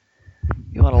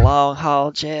 You want a long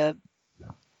haul, Jeb?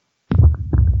 Why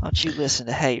don't you listen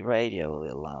to hate radio a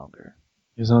little longer?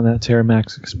 He's on that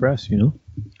Terramax Express, you know?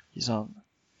 He's on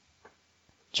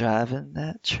driving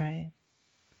that train.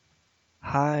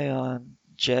 High on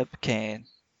Jeb Kane.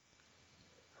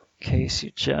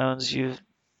 Casey Jones, you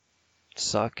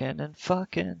sucking and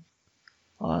fucking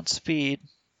on speed.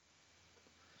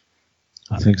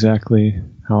 That's exactly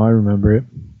how I remember it.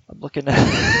 I'm looking at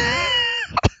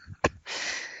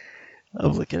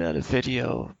a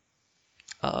video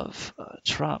of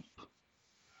Trump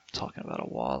talking about a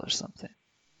wall or something.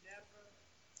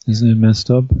 Isn't it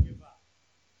messed up?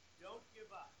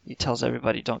 He tells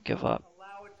everybody, don't give up.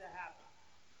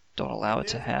 Don't allow it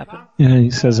to happen. Yeah, he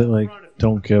says it like,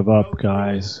 don't give up,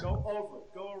 guys.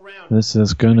 This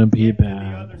is gonna be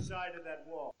bad.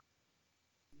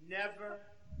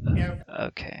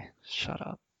 Okay, shut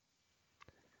up.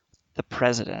 The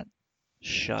president,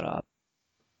 shut up.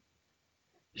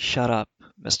 Shut up,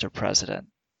 Mr. President.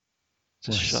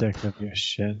 We're sick of your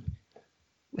shit.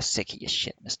 We're sick of your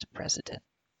shit, Mr. President.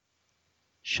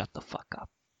 Shut the fuck up.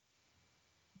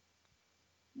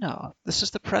 No, this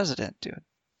is the president, dude.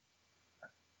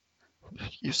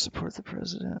 You support the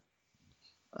president.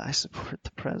 I support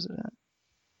the president.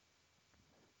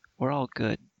 We're all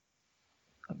good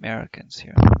Americans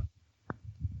here.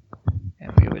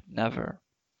 And we would never,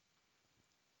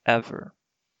 ever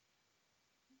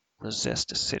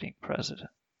resist a sitting president.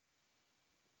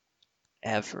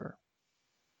 Ever.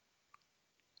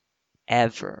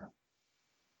 Ever.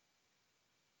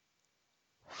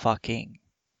 Fucking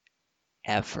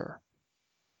ever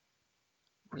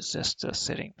resist a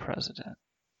sitting president.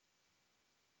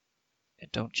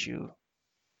 And don't you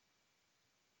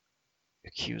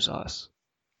accuse us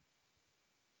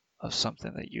of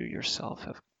something that you yourself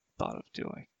have thought of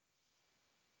doing.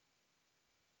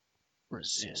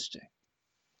 Resisting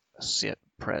a sit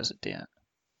president.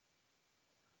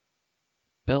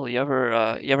 Bill, you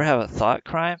ever have a thought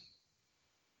crime?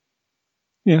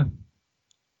 Yeah.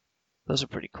 Those are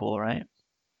pretty cool, right?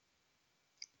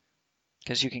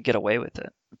 Because you can get away with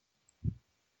it.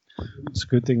 It's a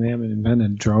good thing they haven't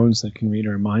invented drones that can read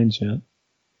our minds yet.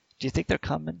 Do you think they're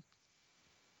coming?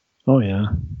 Oh, yeah.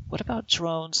 What about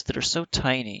drones that are so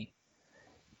tiny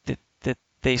that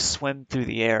they swim through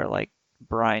the air like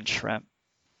brine shrimp?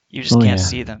 You just can't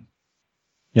see them.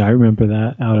 Yeah, I remember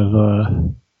that out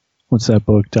of, what's that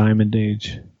book, Diamond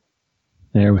Age?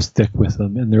 The air was thick with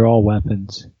them, and they're all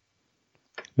weapons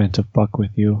meant to fuck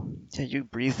with you. Yeah, you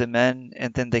breathe them in,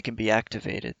 and then they can be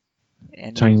activated.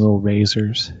 And tiny little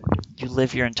razors. You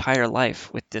live your entire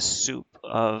life with this soup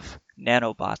of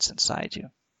nanobots inside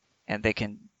you, and they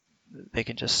can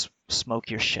just smoke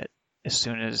your shit as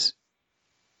soon as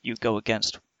you go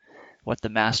against what the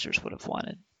masters would have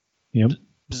wanted. Yep.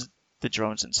 The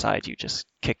drones inside you just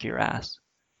kick your ass.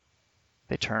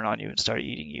 They turn on you and start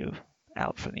eating you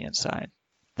out from the inside.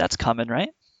 That's coming,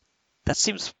 right? That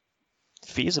seems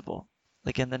feasible,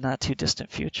 like in the not too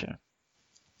distant future.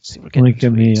 See, we're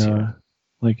getting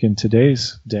like in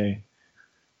today's day,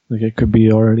 like it could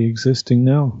be already existing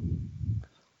now.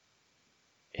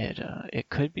 It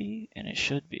could be, and it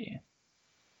should be.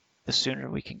 The sooner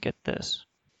we can get this.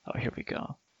 Oh, here we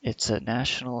go. It's a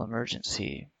national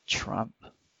emergency, Trump.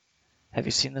 Have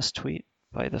you seen this tweet?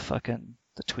 by the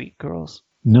tweet girls.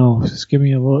 No, just give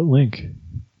me a link.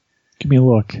 Give me a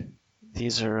look.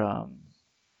 These are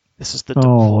this is the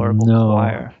Deplorable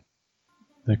Choir.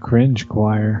 The Cringe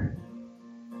Choir.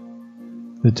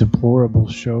 The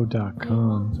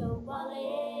deplorableshow.com.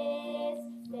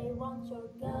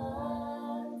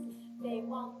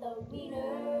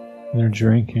 They're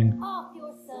drinking.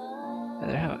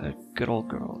 They're having a good old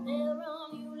girl.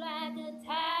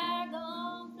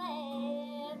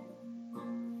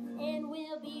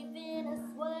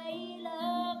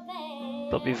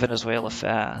 They'll be Venezuela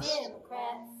fast.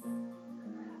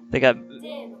 They got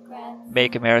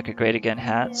Make America Great Again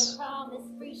hats.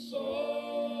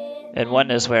 And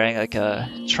one is wearing like a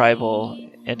tribal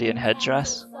Indian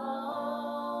headdress.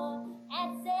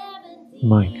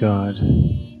 My God.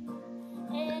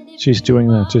 She's doing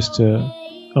that just to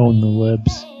own the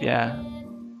libs. Yeah.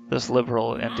 Those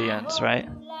liberal Indians, right?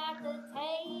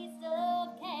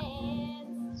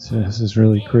 So this is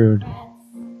really crude.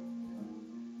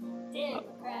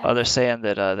 Oh, they're saying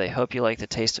that they hope you like the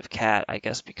taste of cat, I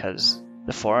guess because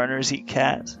the foreigners eat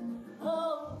cat.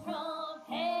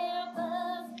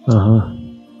 Uh-huh.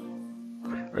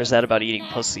 Or is that about eating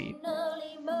pussy?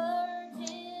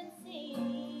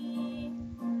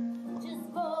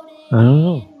 I don't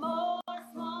know.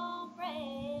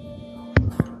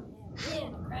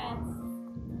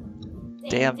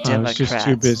 Damn I was Democrats. just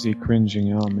too busy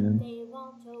cringing out, man.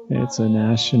 It's a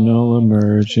national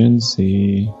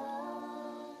emergency.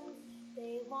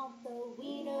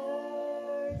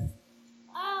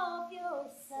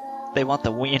 They want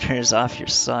the wieners off your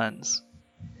sons.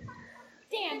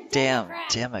 Damn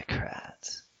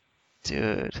Democrats.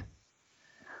 Dude.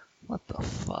 What the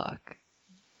fuck?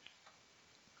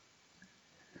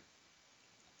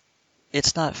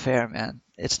 It's not fair, man.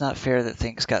 It's not fair that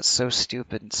things got so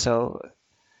stupid and so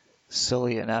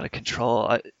silly and out of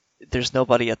control. There's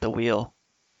nobody at the wheel.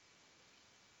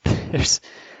 There's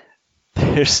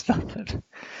nothing.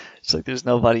 It's like there's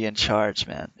nobody in charge,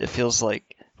 man. It feels like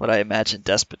what I imagine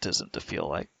despotism to feel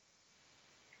like.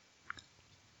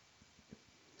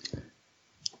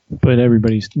 But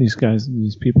these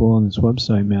people on this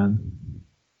website, man,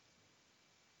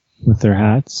 with their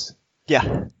hats.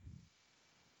 Yeah.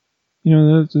 You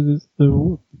know,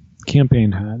 the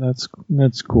campaign hat,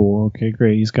 that's cool. Okay,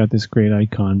 great. He's got this great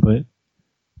icon, but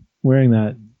wearing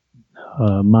that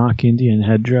mock Indian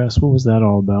headdress, what was that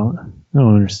all about? I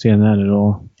don't understand that at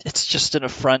all. It's just an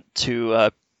affront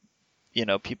to,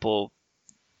 people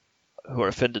who are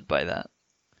offended by that.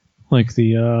 Like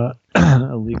the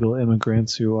illegal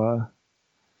immigrants who are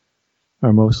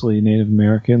mostly Native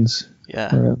Americans.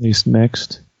 Yeah. Or at least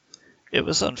mixed. It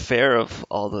was unfair of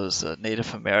all those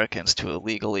Native Americans to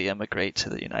illegally immigrate to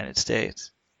the United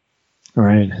States.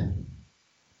 Right.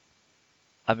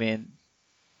 I mean,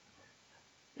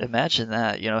 imagine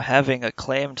that, having a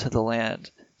claim to the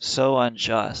land so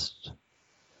unjust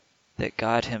that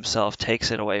God himself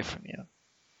takes it away from you.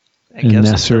 And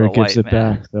Nessera gives it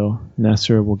back, though.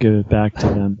 Nessera will give it back to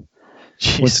them.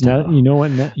 Jeez, You know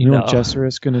what Jessera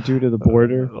is going to do to the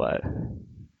border? What?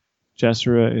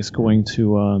 Jessera is going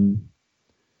to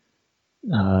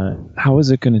how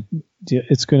is it going to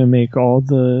it's going to make all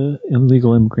the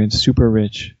illegal immigrants super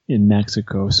rich in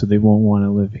Mexico, so they won't want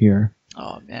to live here.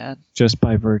 Oh man. Just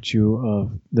by virtue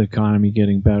of the economy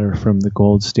getting better from the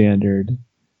gold standard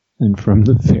and from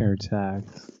the fair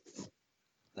tax.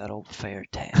 That old fair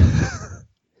tax.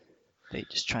 They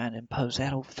just trying to impose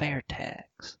that old fair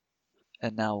tax.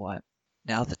 And now what?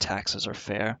 Now the taxes are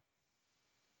fair.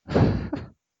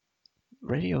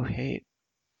 Radio hate.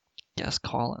 Guest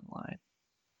call-in line.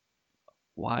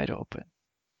 Wide open.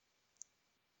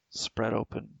 Spread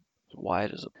open.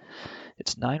 Wide as a...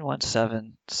 It's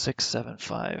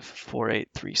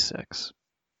 917-675-4836.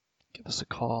 Give us a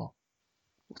call.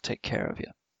 We'll take care of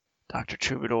you. Dr.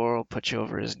 Troubadour will put you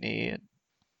over his knee and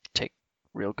take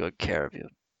real good care of you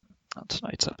on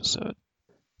tonight's episode.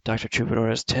 Dr. Troubadour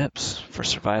has tips for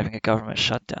surviving a government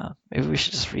shutdown. Maybe we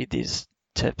should just read these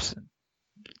tips and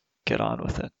get on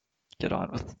with it. Get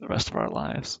on with the rest of our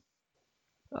lives.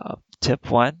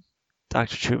 Tip 1,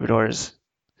 Dr. Troubadour's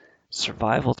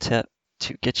survival tip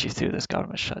to get you through this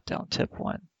government shutdown. Tip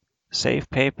 1, save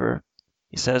paper,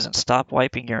 he says, and stop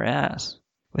wiping your ass.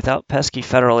 Without pesky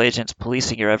federal agents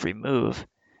policing your every move,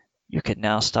 you can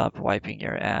now stop wiping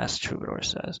your ass, Troubadour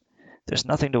says. There's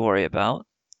nothing to worry about.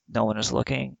 No one is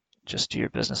looking. Just do your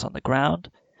business on the ground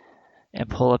and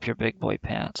pull up your big boy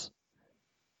pants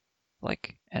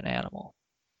like an animal.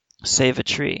 Save a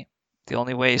tree. The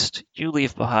only waste you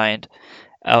leave behind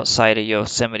outside a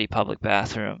Yosemite public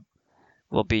bathroom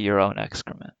will be your own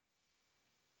excrement.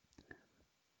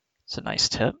 It's a nice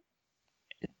tip.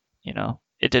 You know,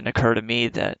 it didn't occur to me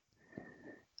that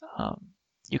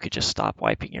you could just stop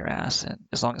wiping your ass, and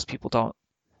as long as people don't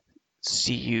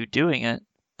see you doing it,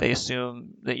 they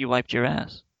assume that you wiped your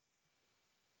ass.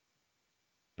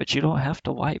 But you don't have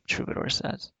to wipe, Troubadour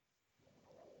says.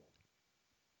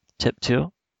 Tip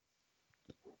 2.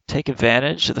 Take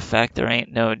advantage of the fact there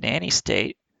ain't no nanny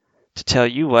state to tell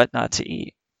you what not to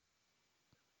eat.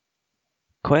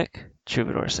 Quick,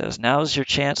 Troubadour says, now's your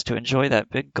chance to enjoy that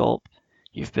big gulp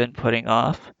you've been putting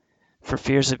off for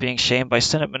fears of being shamed by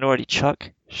Senate Minority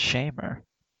Chuck Schumer.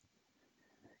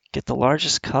 Get the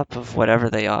largest cup of whatever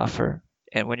they offer,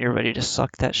 and when you're ready to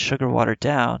suck that sugar water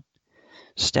down,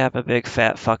 stab a big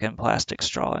fat fucking plastic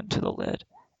straw into the lid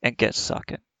and get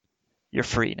sucking. You're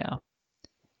free now.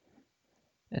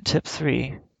 And tip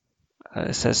 3,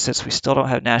 it says, since we still don't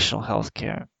have national health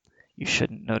care, you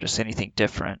shouldn't notice anything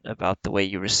different about the way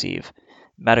you receive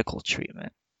medical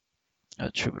treatment.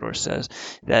 Troubadour says,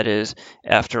 that is,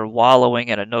 after wallowing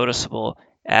in a noticeable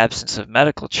absence of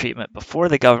medical treatment before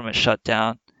the government shut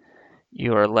down,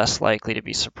 you are less likely to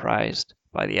be surprised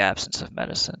by the absence of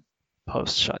medicine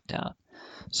post-shutdown.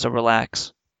 So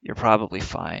relax, you're probably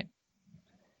fine,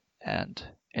 and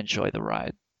enjoy the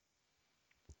ride.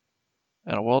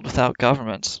 In a world without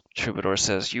governments, Troubadour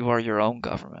says, you are your own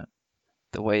government,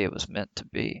 the way it was meant to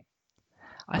be.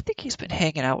 I think he's been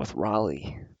hanging out with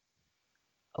Raleigh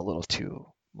a little too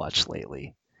much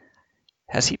lately.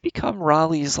 Has he become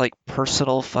Raleigh's like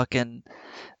personal fucking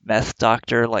meth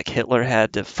doctor, like Hitler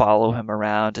had to follow him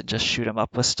around and just shoot him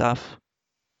up with stuff?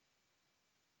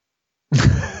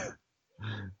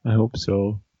 I hope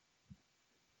so.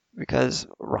 Because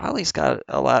Raleigh's got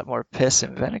a lot more piss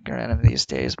and vinegar in him these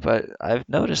days, but I've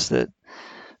noticed that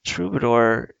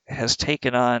Troubadour has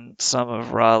taken on some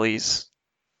of Raleigh's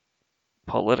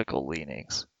political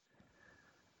leanings,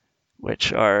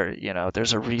 which are, you know,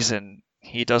 there's a reason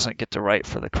he doesn't get to write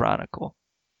for the Chronicle.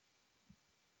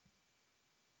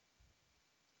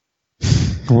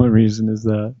 What reason is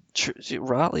that?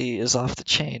 Raleigh is off the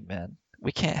chain, man.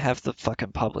 We can't have the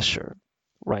fucking publisher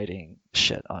writing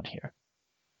shit on here.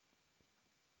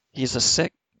 He's a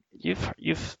sick.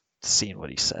 You've seen what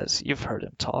he says. You've heard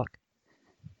him talk.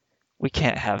 We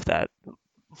can't have that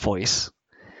voice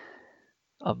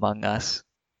among us.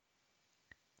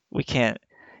 We can't.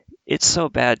 It's so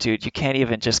bad, dude. You can't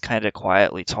even just kind of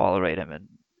quietly tolerate him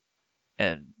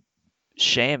and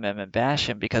shame him and bash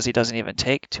him because he doesn't even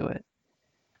take to it.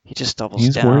 He just doubles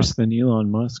down. He's worse than Elon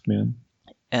Musk, man.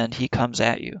 And he comes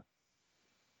at you.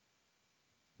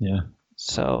 Yeah.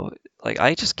 So, like,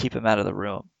 I just keep him out of the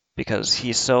room because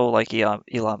he's so like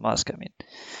Elon Musk. I mean,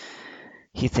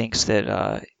 he thinks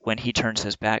that when he turns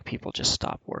his back, people just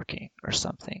stop working or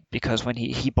something. Because when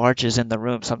he barges in the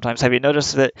room sometimes, have you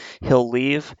noticed that he'll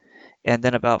leave and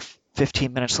then about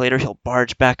 15 minutes later he'll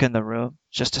barge back in the room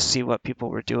just to see what people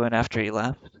were doing after he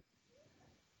left?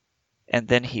 And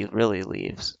then he really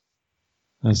leaves.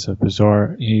 That's so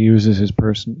bizarre. He uses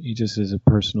he just is a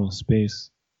personal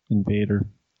space invader.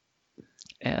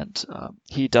 And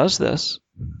he does this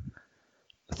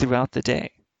throughout the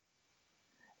day.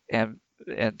 And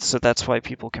so that's why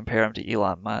people compare him to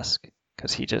Elon Musk,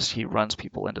 because he runs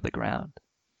people into the ground.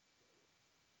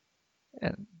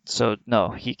 And so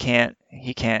no, he can't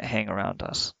hang around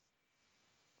us.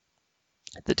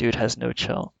 The dude has no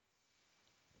chill.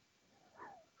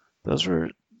 Those were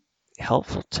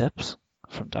helpful tips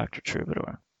from Dr.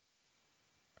 Troubadour.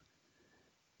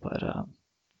 But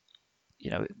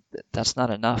you know, that's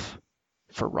not enough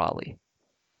for Raleigh.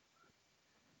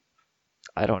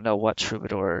 I don't know what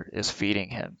Troubadour is feeding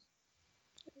him.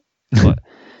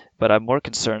 But I'm more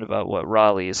concerned about what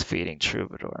Raleigh is feeding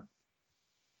Troubadour.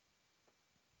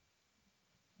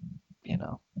 You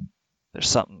know, there's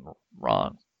something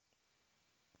wrong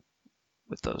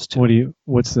with those two.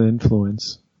 What's the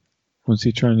influence? What's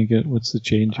he trying to get? What's the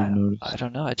change you've noticed? I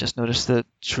don't know. I just noticed that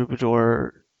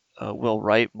Troubadour will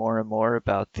write more and more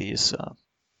about these.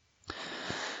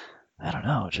 I don't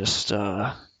know. Just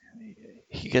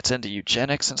he gets into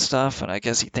eugenics and stuff, and I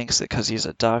guess he thinks that because he's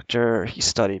a doctor, or he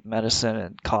studied medicine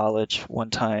in college one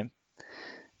time,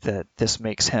 that this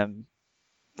makes him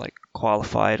like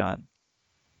qualified on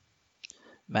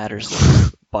matters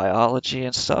of biology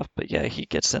and stuff. But yeah, he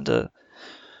gets into,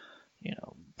 you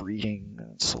know, breeding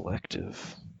and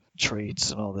selective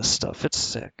traits and all this stuff. It's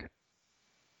sick.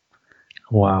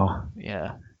 Wow.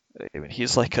 Yeah. I mean,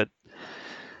 he's like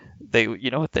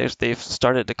they've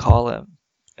started to call him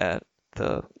at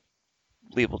the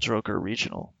Liebel-Droger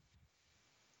Regional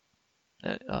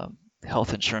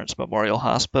Health Insurance Memorial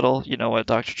Hospital. You know what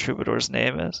Dr. Troubadour's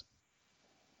name is?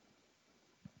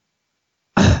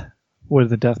 What do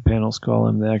the death panels call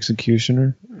him? The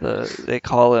executioner? They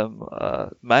call him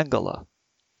Mangala,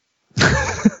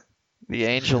 the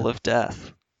angel of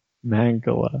death.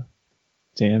 Mangala.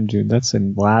 Damn, dude, that's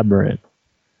elaborate.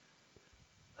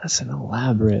 That's an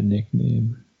elaborate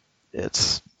nickname.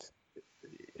 It's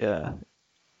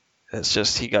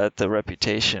just he got the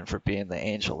reputation for being the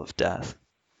angel of death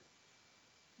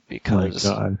because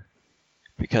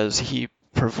he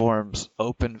performs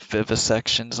open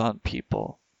vivisections on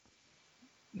people.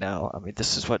 Now, I mean,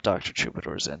 this is what Dr.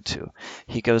 Troubadour's into.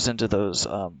 He goes into those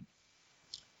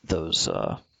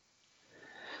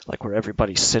like where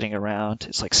everybody's sitting around.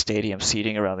 It's like stadium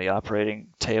seating around the operating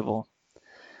table,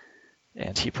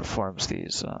 and he performs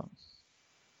these.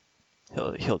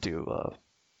 He'll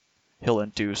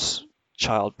induce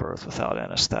childbirth without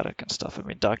anesthetic and stuff. I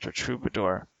mean, Dr.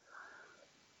 Troubadour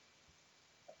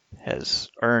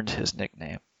has earned his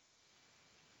nickname.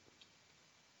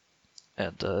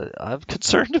 And I'm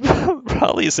concerned about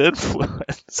Raleigh's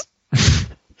influence on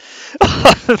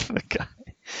the guy.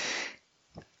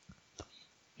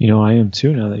 You know, I am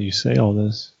too now that you say all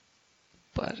this.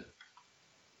 But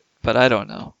I don't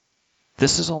know.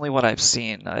 This is only what I've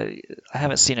seen. I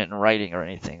haven't seen it in writing or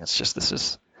anything. It's just this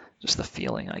is just the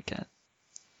feeling I get.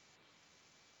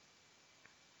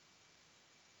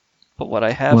 But what I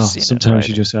have seen. Sometimes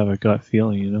you just have a gut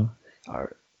feeling, you know.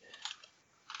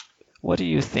 What do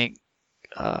you think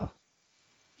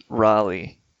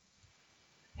Raleigh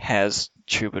has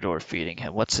Troubadour feeding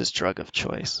him? What's his drug of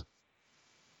choice?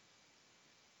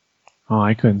 Oh,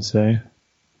 I couldn't say.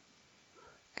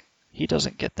 He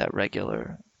doesn't get that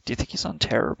regular. Do you think he's on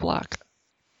terror block?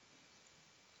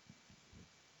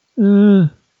 He's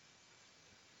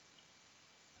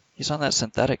on that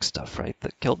synthetic stuff, right?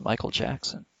 That killed Michael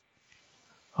Jackson.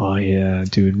 Oh yeah,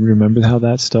 dude. Remember how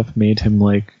that stuff made him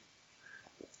like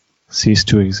cease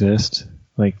to exist?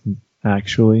 Like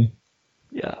actually?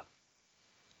 Yeah.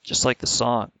 Just like the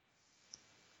song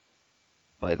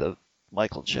by the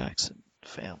Michael Jackson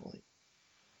family.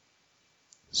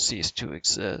 Cease to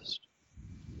exist.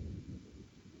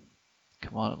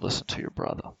 Come on and listen to your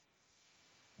brother.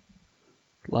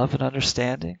 Love and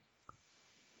understanding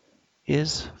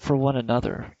is for one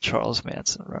another, Charles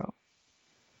Manson wrote.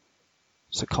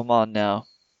 So come on now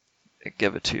and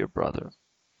give it to your brother.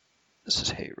 This is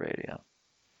Hate Radio.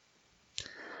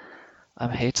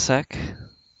 I'm HateSec.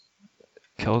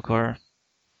 Kilgore.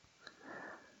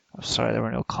 I'm sorry there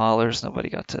were no callers. Nobody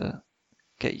got to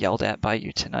get yelled at by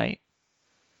you tonight.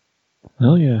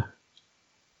 Oh yeah.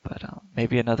 But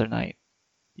maybe another night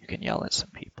you can yell at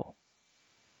some people.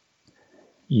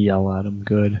 Yell at them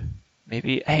good.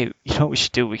 Maybe, hey, you know what we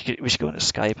should do? We should go into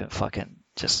Skype and fucking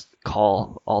just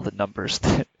call all the numbers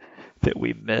that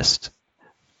we missed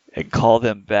and call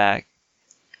them back.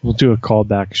 We'll do a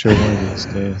callback show one of these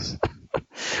days.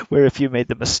 Where if you made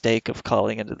the mistake of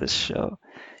calling into this show,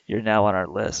 you're now on our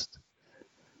list.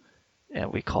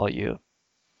 And we call you.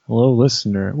 Hello,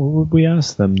 listener. What would we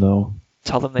ask them, though?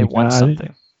 Tell them they want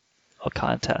something. A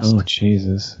contest. Oh,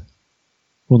 Jesus.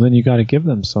 Well, then you got to give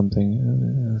them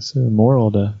something. It's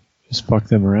immoral to just fuck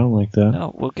them around like that.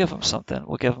 No, we'll give them something.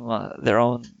 We'll give them their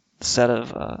own set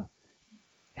of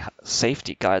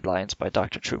safety guidelines by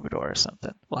Dr. Troubadour or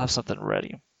something. We'll have something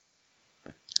ready.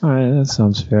 All right, that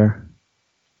sounds fair.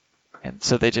 And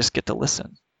so they just get to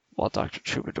listen while Dr.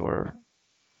 Troubadour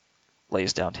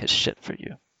lays down his shit for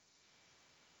you.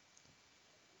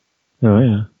 Oh,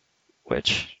 yeah.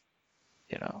 Which,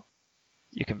 you know,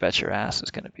 you can bet your ass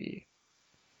is going to be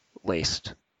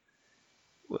laced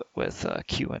with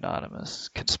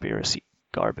QAnonymous conspiracy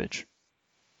garbage.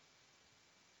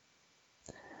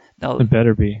 Now, it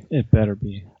better be. It better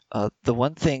be. The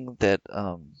one thing that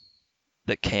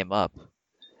that came up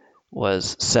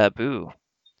was Sabu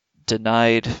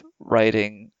denied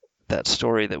writing that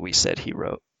story that we said he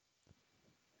wrote.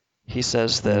 He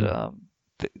says that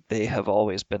they have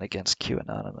always been against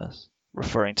QAnonymous,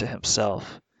 referring to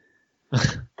himself,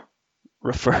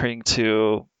 referring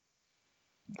to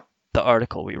the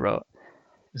article we wrote.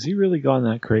 Has he really gone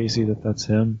that crazy that that's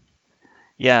him?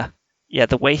 Yeah. Yeah,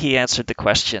 the way he answered the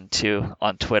question, too,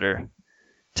 on Twitter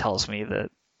tells me that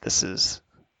this is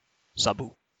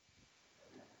Sabu.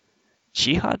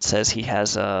 Jihad says he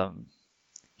has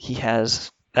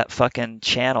that fucking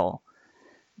channel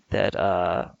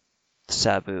that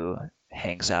Sabu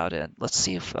hangs out in. Let's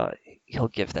see if he'll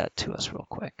give that to us real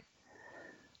quick.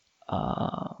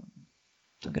 I'm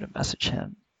going to message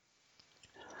him.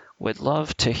 Would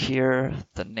love to hear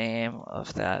the name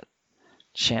of that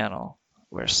channel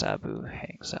where Sabu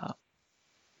hangs out.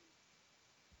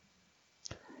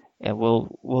 And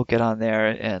we'll get on there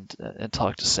and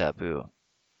talk to Sabu.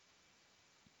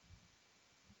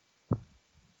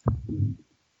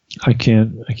 I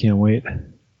can't wait.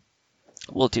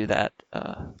 We'll do that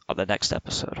on the next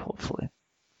episode, hopefully.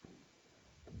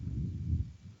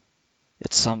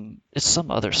 It's some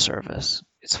other service.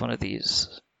 It's one of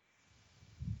these,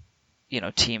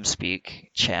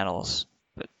 TeamSpeak channels,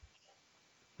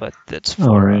 but it's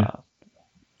for right.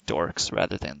 dorks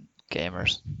rather than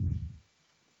gamers.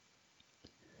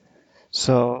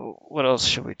 So, what else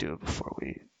should we do before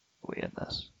we end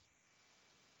this?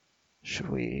 Should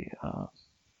we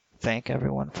thank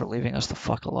everyone for leaving us the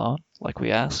fuck alone, like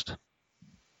we asked?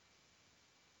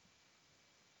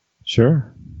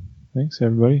 Sure. Thanks,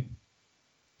 everybody.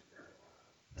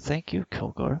 Thank you,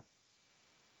 Kilgore.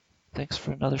 Thanks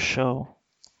for another show.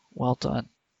 Well done.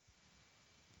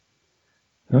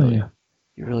 Oh, yeah.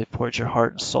 You really poured your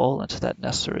heart and soul into that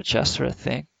Nessera Jessera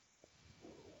thing.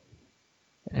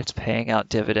 And it's paying out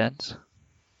dividends.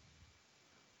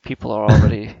 People are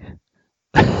already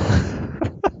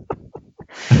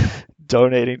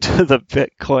donating to the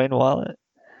Bitcoin wallet.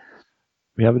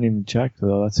 We haven't even checked,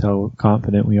 though. That's how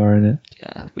confident we are in it.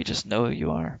 Yeah, we just know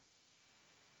you are.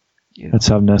 That's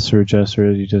how Nessera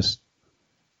Jessera is. You just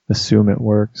assume it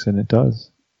works, and it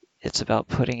does. It's about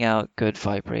putting out good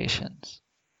vibrations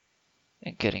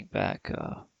and getting back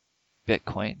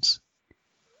Bitcoins.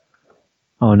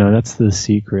 Oh, no, that's the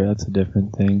secret. That's a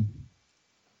different thing.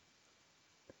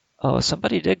 Oh,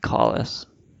 somebody did call us.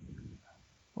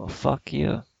 Well, fuck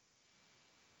you.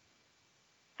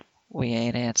 We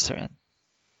ain't answering.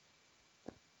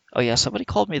 Oh, yeah, somebody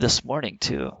called me this morning,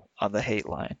 too, on the hate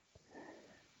line.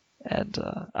 And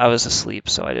I was asleep,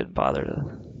 so I didn't bother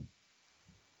to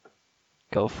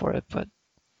go for it. But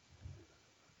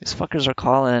these fuckers are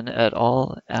calling at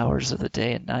all hours of the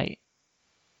day and night.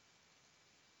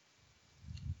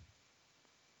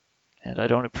 And I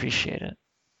don't appreciate it.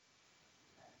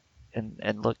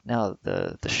 And look, now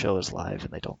the show is live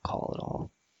and they don't call at all.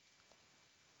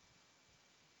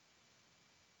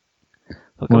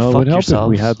 Well, it would help if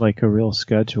we had like a real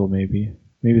schedule, maybe.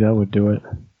 Maybe that would do it.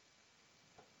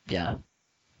 Yeah.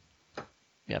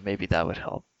 Yeah, maybe that would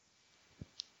help.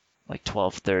 Like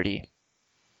 12:30.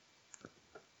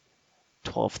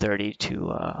 12:30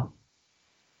 to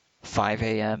 5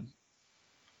 a.m.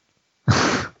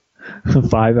 A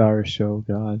 5-hour show,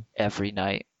 God. Every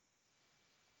night.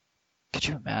 Could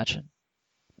you imagine?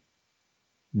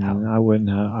 Man, I wouldn't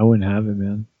have it,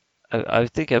 man. I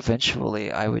think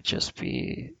eventually I would just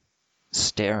be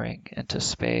staring into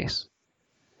space,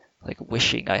 like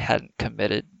wishing I hadn't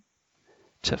committed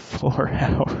to 4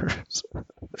 hours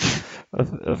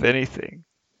of anything.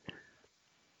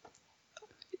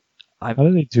 How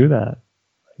do they do that?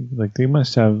 Like they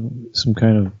must have some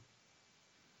kind of,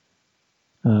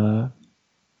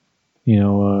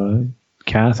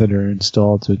 catheter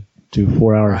installed to do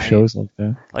 4-hour shows like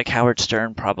that. Like Howard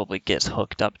Stern probably gets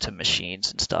hooked up to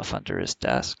machines and stuff under his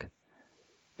desk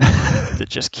that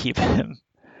just keep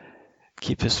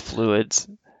his fluids.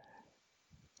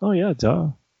 Oh yeah, duh.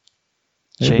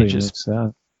 Changes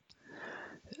that.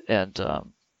 And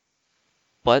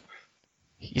but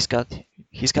he's got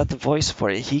the voice for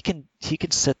it. He can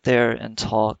sit there and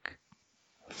talk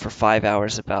for 5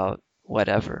 hours about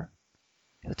whatever.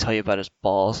 He'll tell you about his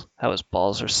balls, how his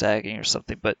balls are sagging or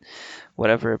something, but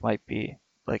whatever it might be,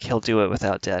 like he'll do it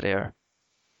without dead air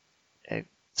and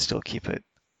still keep it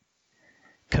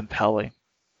compelling.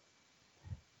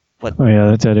 Oh yeah,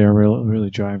 that dead air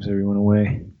really drives everyone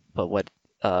away. But what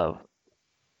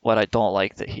I don't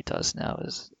like that he does now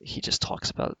is he just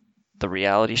talks about the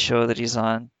reality show that he's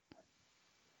on.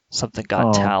 Something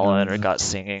Got Talent or Got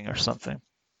Singing or something.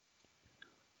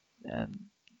 And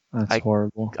that's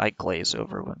horrible. I glaze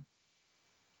over when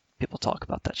people talk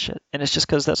about that shit. And it's just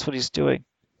because that's what he's doing.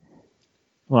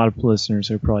 A lot of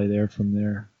listeners are probably there from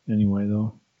there anyway,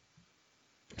 though.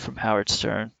 From Howard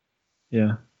Stern.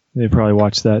 Yeah. They probably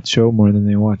watch that show more than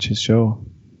they watch his show.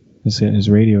 His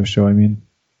radio show, I mean.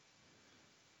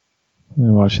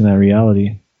 They're watching that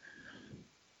reality.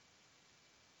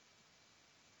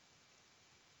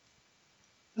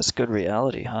 That's good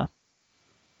reality, huh?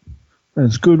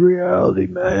 That's good reality,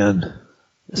 man.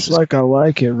 It's like I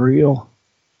like it real.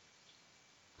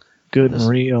 Good and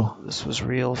real. This was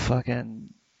real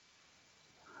fucking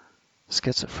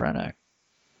schizophrenic.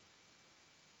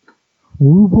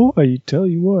 Ooh boy, you tell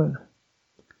you what.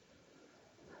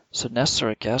 So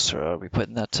Nessera Jessera, are we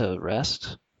putting that to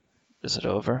rest? Is it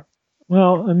over?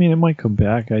 Well, I mean, it might come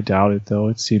back. I doubt it, though.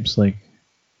 It seems like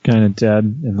kind of dead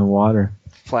in the water.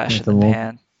 Flash in the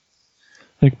pan.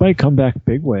 It might come back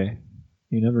big way.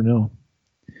 You never know.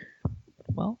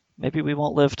 Well, maybe we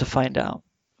won't live to find out.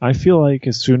 I feel like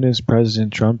as soon as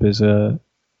President Trump is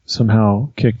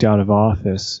somehow kicked out of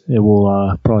office, it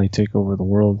will probably take over the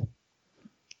world.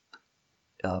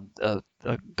 A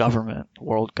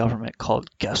world government called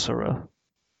Gessera.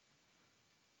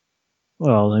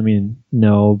 Well, I mean,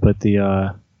 no, but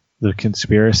the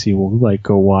conspiracy will like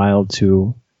go wild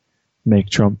to make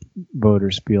Trump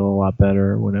voters feel a lot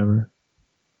better or whatever.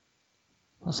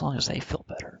 As long as they feel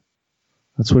better.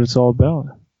 That's what it's all about.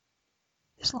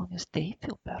 As long as they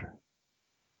feel better.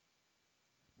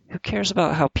 Who cares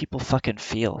about how people fucking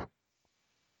feel?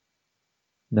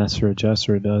 Nessera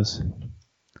Gessera does.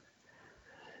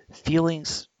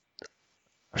 Feelings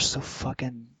are so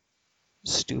fucking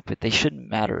stupid. They shouldn't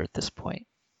matter at this point,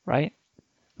 right?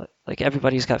 Like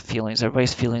everybody's got feelings.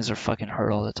 Everybody's feelings are fucking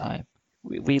hurt all the time.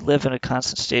 We live in a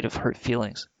constant state of hurt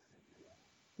feelings.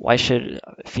 Why should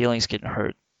feelings getting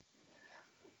hurt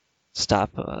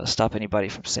stop anybody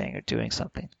from saying or doing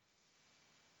something?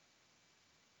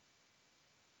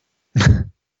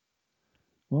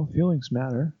 Well, feelings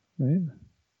matter, right?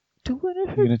 You're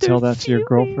gonna tell that to your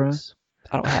girlfriend?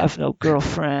 I don't have no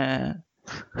girlfriend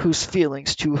whose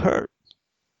feelings too hurt.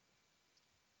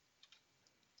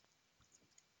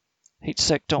 Heat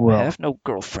Sec don't have no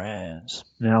girlfriends.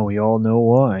 Now we all know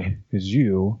why. Because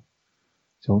you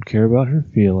don't care about her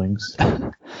feelings.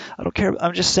 I don't care.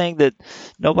 I'm just saying that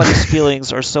nobody's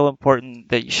feelings are so important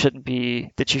that you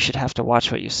should have to watch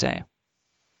what you say.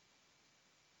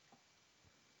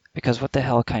 Because what the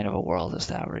hell kind of a world is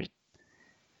that where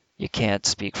you can't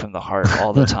speak from the heart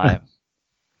all the time?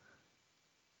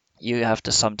 You have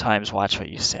to sometimes watch what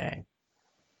you say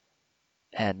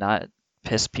and not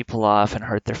piss people off and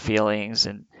hurt their feelings,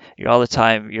 and you're all the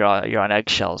time you're on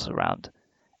eggshells around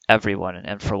everyone,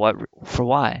 and for what? For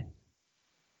why?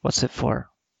 What's it for?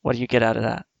 What do you get out of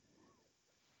that?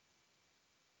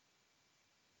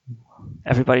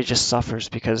 Everybody just suffers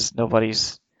because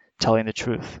nobody's telling the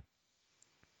truth.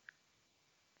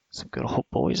 Some good old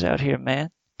boys out here,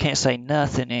 man. Can't say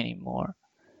nothing anymore.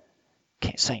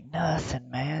 Can't say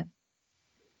nothing, man.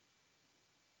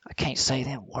 I can't say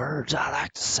them words I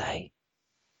like to say.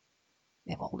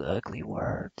 Them old ugly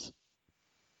words.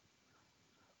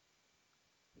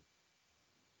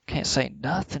 Can't say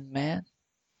nothing, man.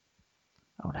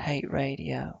 On hate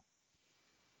radio.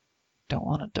 Don't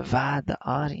want to divide the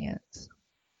audience.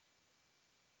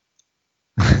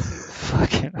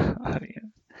 Fucking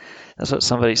audience. That's what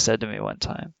somebody said to me one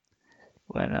time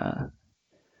when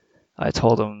I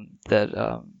told them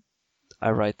that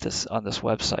I write this on this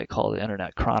website called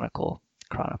Internet Chronicle,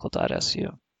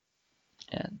 chronicle.su.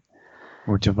 And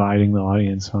we're dividing the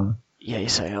audience, huh? Yeah, you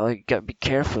say, oh, you gotta be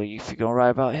careful. If you're gonna write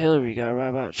about Hillary, you gotta write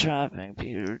about Trump, and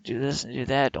people do this and do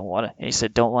that. And he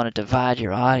said, don't want to divide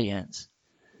your audience.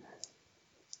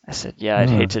 I said, yeah, I'd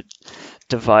hate to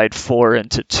divide 4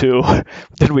 into 2.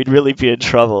 Then we'd really be in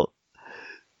trouble.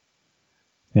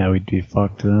 Yeah, we'd be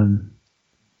fucked then.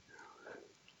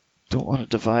 Don't want to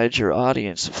divide your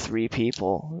audience of 3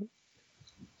 people.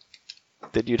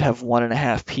 Then you'd have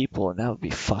 1.5 people, and that would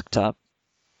be fucked up.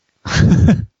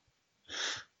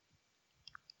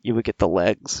 You would get the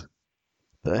legs,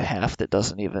 the half that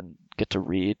doesn't even get to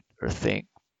read or think.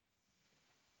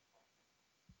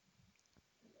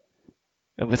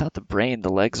 And without the brain,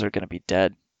 the legs are going to be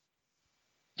dead.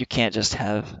 You can't just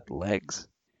have legs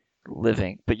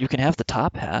living, but you can have the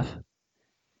top half.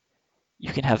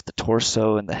 You can have the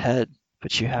torso and the head,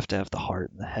 but you have to have the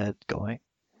heart and the head going,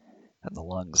 and the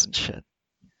lungs and shit.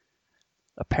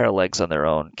 A pair of legs on their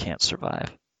own can't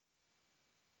survive.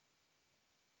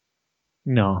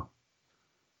 No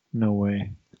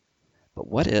way. But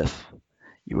what if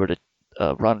you were to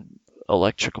run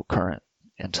electrical current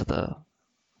into the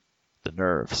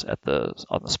nerves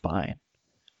on the spine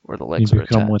where the legs are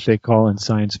attached? You become what they call in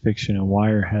science fiction a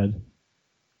wirehead.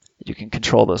 You can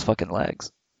control those fucking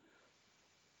legs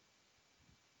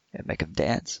and make them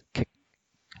dance, kick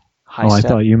high step. I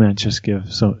thought you meant just give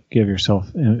yourself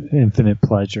infinite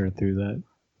pleasure through that.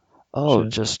 Oh,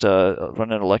 shit. Just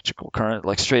run an electrical current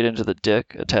like straight into the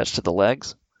dick attached to the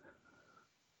legs?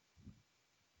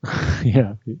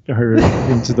 Yeah, or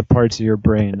into the parts of your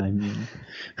brain, I mean.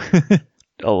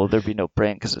 Oh, well, there'd be no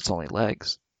brain because it's only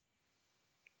legs.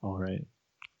 All right.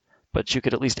 But you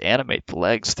could at least animate the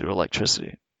legs through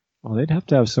electricity. Well, they'd have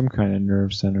to have some kind of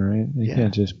nerve center, right? They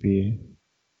can't just be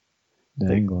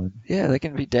dangling. They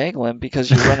can be dangling because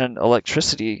you're running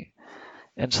electricity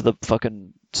into the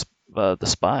fucking the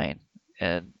spine,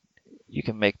 and you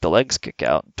can make the legs kick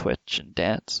out and twitch and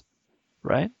dance,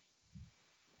 right?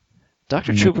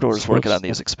 Dr. Troubadour is working on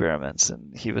these experiments,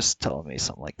 and he was telling me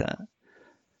something like that.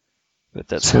 But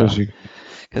that's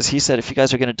because he said if you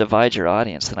guys are going to divide your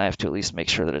audience, then I have to at least make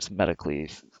sure that it's medically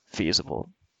feasible.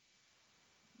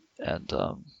 and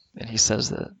he says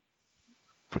that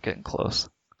we're getting close.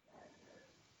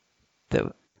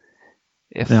 That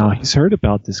if Now he's heard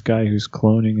about this guy who's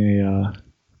cloning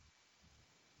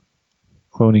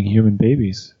human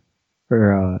babies,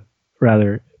 or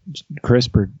rather,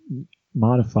 CRISPR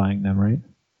modifying them, right?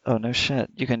 oh no shit,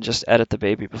 you can just edit the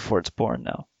baby before it's born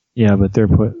now. Yeah, but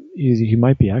he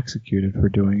might be executed for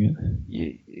doing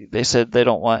it. They said they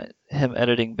don't want him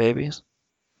editing babies,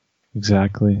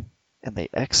 Exactly. and they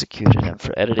executed him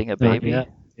for editing a baby. Not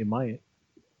yet. They might.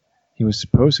 He was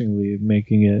supposedly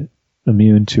making it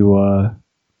immune to what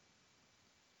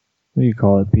do you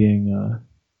call it? Being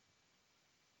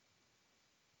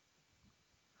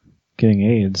getting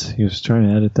AIDS. He was trying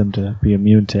to edit them to be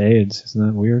immune to AIDS. Isn't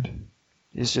that weird?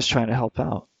 He's just trying to help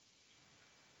out.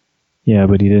 Yeah,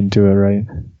 but he didn't do it right.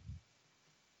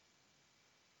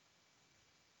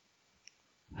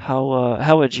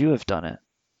 How would you have done it?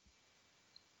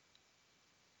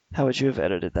 How would you have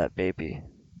edited that baby?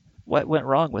 What went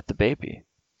wrong with the baby?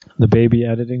 The baby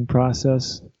editing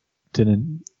process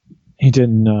didn't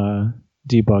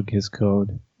debug his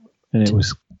code, and it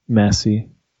was messy.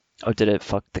 Oh, did it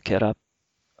fuck the kid up?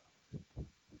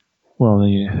 Well,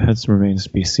 that remains to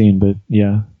be seen, but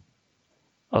yeah.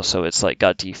 Oh, so it's like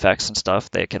got defects and stuff.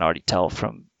 They can already tell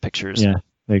from pictures. Yeah,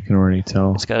 they can already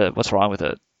tell. What's wrong with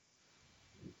it?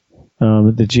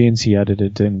 The genes he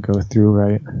edited didn't go through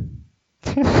right.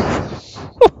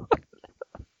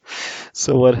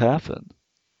 So what happened?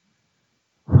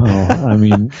 Oh, I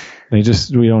mean, we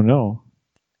don't know.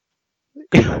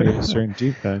 They have certain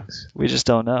defects. We just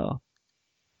don't know.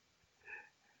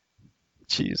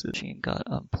 Jesus, gene got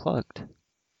unplugged.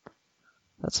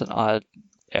 That's an odd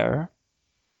error.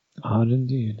 Odd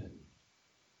indeed.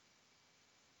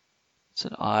 It's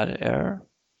an odd error.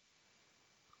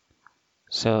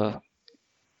 So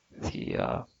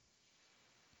the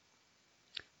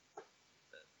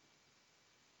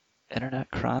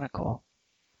Internet Chronicle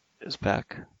is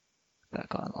back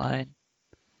online,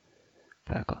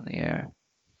 back on the air.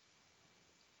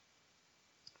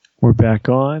 We're back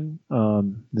on.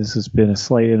 This has been a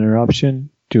slight interruption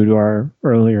due to our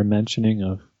earlier mentioning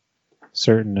of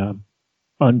certain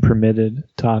unpermitted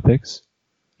topics.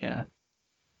 Yeah,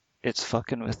 it's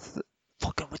fucking with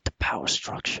the power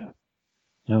structure.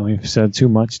 Now we've said too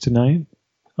much tonight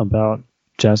about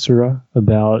Jessera,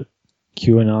 about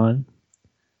QAnon,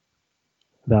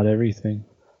 about everything.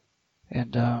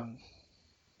 And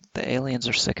the aliens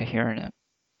are sick of hearing it.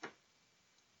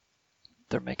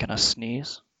 They're making us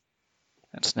sneeze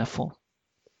and sniffle,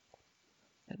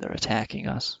 and they're attacking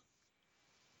us.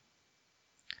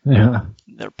 Yeah.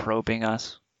 They're probing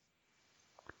us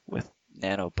with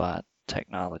nanobot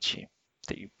technology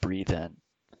that you breathe in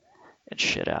and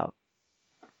shit out.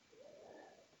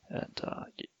 And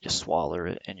you swallow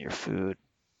it in your food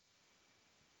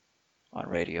on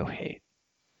Radio Hate.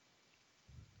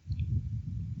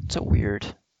 It's a weird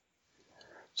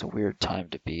time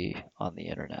to be on the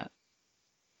internet.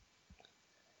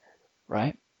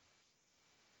 Right?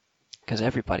 Because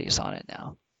everybody's on it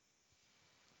now.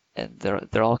 And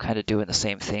they're all kind of doing the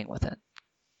same thing with it.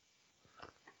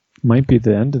 Might be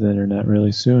the end of the internet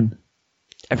really soon.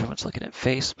 Everyone's looking at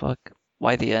Facebook.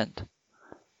 Why the end?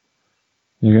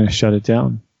 They're going to shut it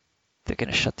down. They're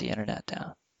going to shut the internet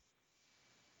down.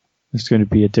 There's going to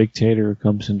be a dictator who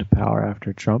comes into power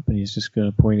after Trump, and he's just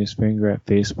going to point his finger at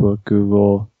Facebook,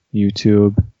 Google,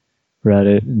 YouTube,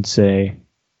 Reddit, and say,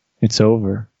 it's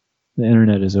over. The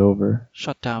internet is over.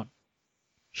 Shut down.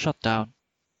 Shut down.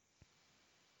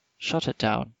 Shut it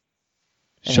down.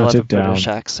 And Shut you'll it have a down. British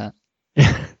accent.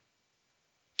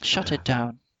 Shut it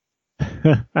down.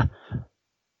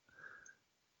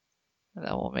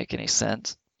 That won't make any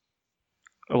sense.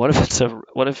 Or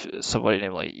what if somebody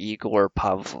named like Igor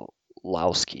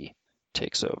Pavlovsky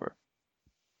takes over?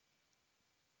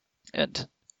 And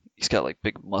he's got like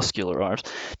big muscular arms.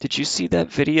 Did you see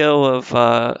that video of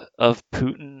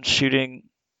Putin shooting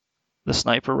the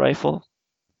sniper rifle?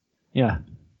 Yeah.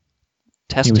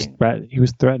 Testing. He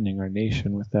was threatening our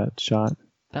nation with that shot.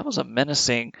 That was a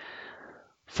menacing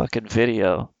fucking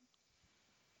video.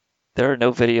 There are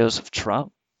no videos of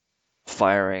Trump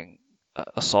firing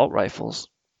assault rifles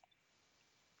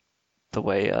the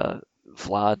way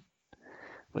Vlad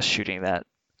was shooting that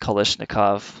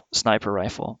Kalashnikov sniper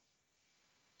rifle.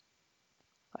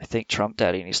 I think Trump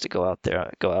Daddy needs to go out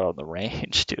on the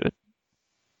range, dude.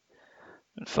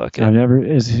 And fucking.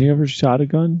 Has he ever shot a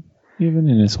gun even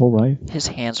in his whole life? His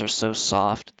hands are so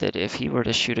soft that if he were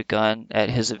to shoot a gun at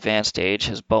his advanced age,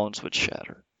 his bones would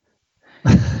shatter.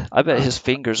 I bet his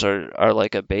fingers are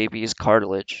like a baby's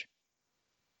cartilage.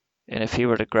 And if he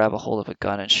were to grab a hold of a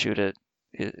gun and shoot it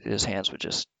his hands would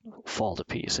just fall to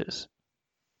pieces.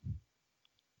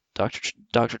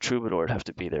 Dr. Troubadour would have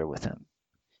to be there with him,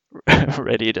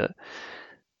 ready to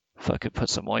fucking put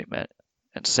some ointment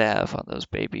and salve on those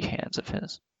baby hands of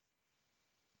his.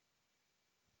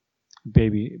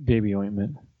 Baby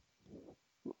ointment.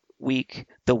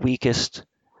 The weakest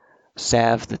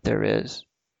salve that there is,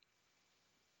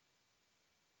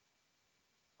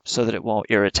 so that it won't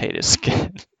irritate his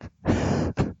skin.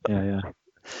 Yeah.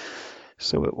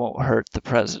 So it won't hurt the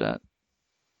president.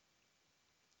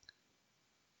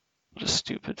 What a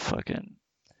stupid fucking...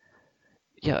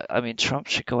 Yeah, I mean, Trump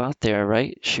should go out there,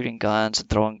 right? Shooting guns and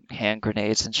throwing hand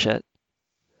grenades and shit.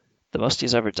 The most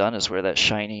he's ever done is wear that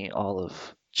shiny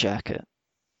olive jacket.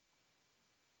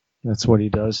 That's what he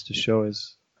does to show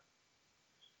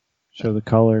the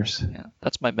colors. Yeah,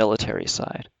 that's my military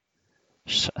side.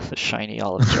 The shiny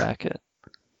olive jacket.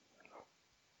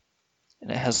 And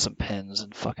it has some pins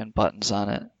and fucking buttons on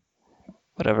it.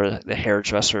 Whatever the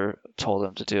hairdresser told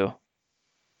him to do.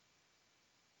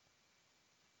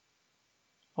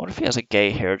 I wonder if he has a gay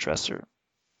hairdresser.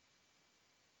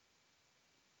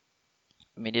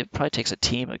 I mean, it probably takes a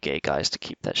team of gay guys to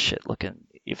keep that shit looking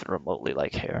even remotely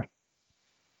like hair.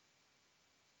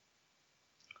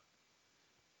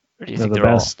 Or do you think the they're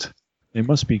best? They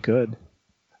must be good.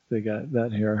 They got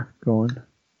that hair going.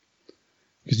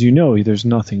 Because there's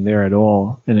nothing there at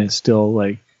all, and it still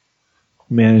like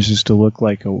manages to look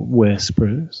like a wisp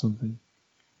or something.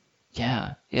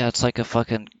 Yeah, it's like a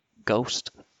fucking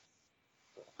ghost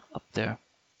up there.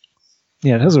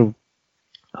 Yeah, it has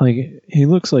he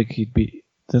looks like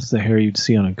that's the hair you'd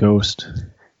see on a ghost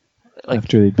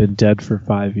after they'd been dead for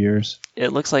 5 years.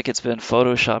 It looks like it's been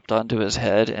photoshopped onto his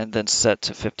head and then set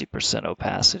to 50%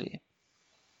 opacity.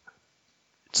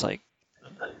 It's like,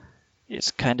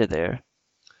 it's kind of there.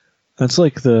 That's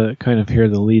like the kind of hair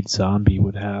the lead zombie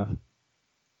would have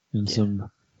in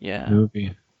some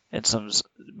movie. In some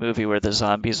movie where the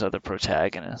zombies are the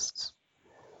protagonists.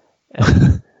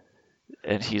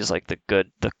 And he's like the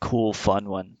cool, fun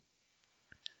one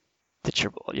that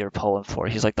you're pulling for.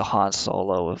 He's like the Han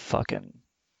Solo of fucking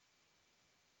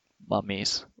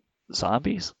mummies.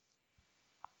 Zombies?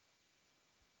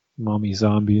 Mummy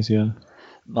zombies, yeah.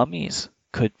 Mummies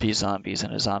could be zombies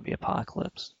in a zombie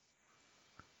apocalypse.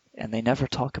 And they never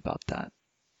talk about that.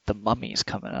 The mummies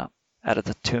coming up out of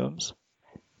the tombs,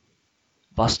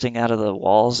 busting out of the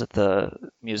walls at the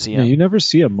museum. Yeah, you never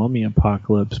see a mummy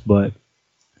apocalypse, but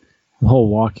the whole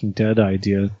Walking Dead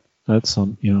idea, that's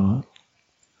some,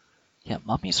 Yeah,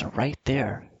 mummies are right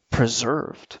there,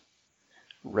 preserved,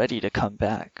 ready to come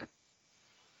back.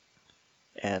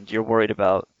 And you're worried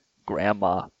about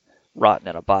grandma rotting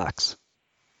in a box.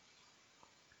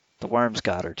 The worms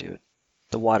got her, dude.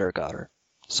 The water got her.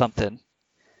 Something.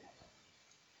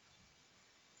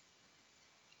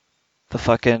 The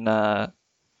fucking, the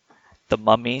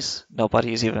mummies,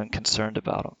 nobody's even concerned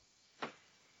about them.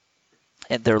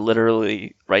 And they're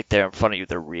literally right there in front of you.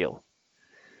 They're real.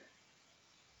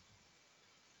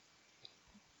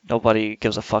 Nobody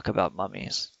gives a fuck about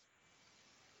mummies.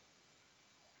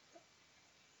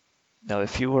 Now,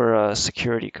 if you were a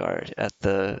security guard at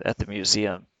the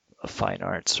Museum of Fine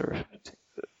Arts or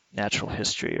Natural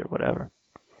History or whatever,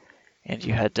 and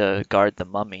you had to guard the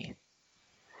mummy,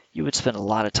 you would spend a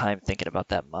lot of time thinking about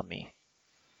that mummy.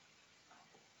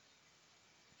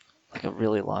 Like a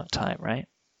really long time, right?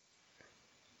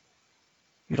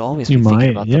 You'd always be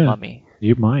thinking about the mummy.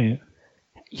 You might.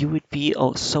 You would be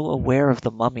so aware of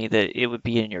the mummy that it would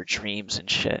be in your dreams and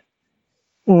shit.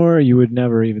 Or you would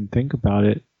never even think about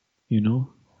it,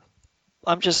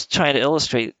 I'm just trying to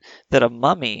illustrate that a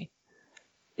mummy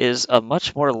is a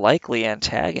much more likely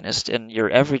antagonist in your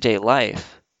everyday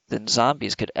life than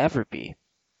zombies could ever be.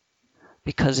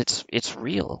 Because it's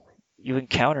real. You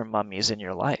encounter mummies in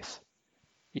your life.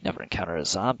 You never encounter a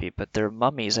zombie, but there are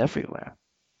mummies everywhere.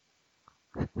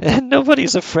 And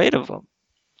nobody's afraid of them.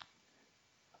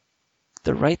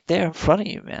 They're right there in front of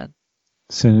you, man.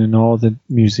 It's in all the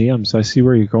museums. I see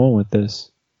where you're going with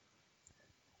this.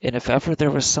 And if ever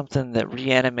there was something that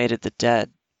reanimated the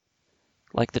dead,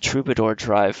 like the Troubadour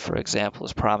Drive, for example,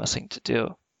 is promising to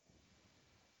do,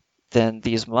 then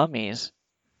these mummies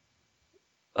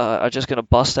are just going to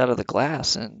bust out of the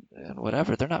glass and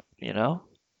whatever. They're not,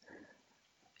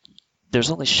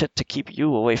 There's only shit to keep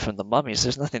you away from the mummies.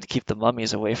 There's nothing to keep the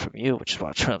mummies away from you, which is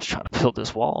why Trump's trying to build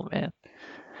this wall, man.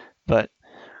 But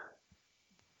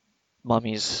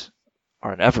mummies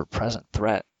are an ever-present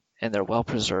threat, and they're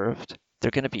well-preserved. They're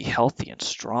going to be healthy and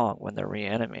strong when they're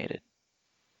reanimated.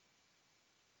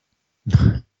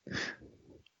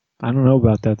 I don't know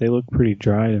about that. They look pretty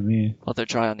dry to me. Well, they're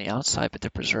dry on the outside, but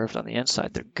they're preserved on the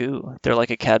inside. They're goo. They're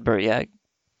like a Cadbury egg.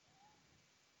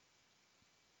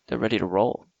 They're ready to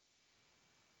roll.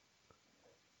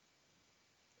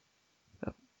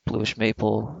 Bluish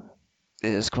Maple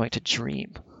is going to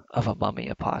dream of a mummy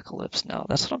apocalypse now.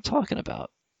 That's what I'm talking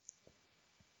about.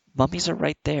 Mummies are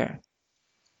right there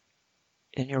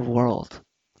in your world.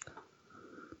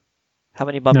 How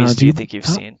many mummies do you think you've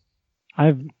seen?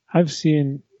 I've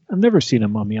never seen a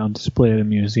mummy on display at a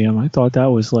museum. I thought that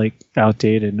was like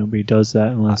outdated. Nobody does that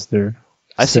unless they're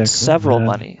I've seen sick or several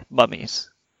bad. mummies.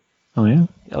 Oh yeah?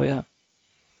 Oh yeah.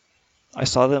 I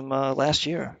saw them last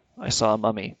year. I saw a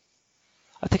mummy.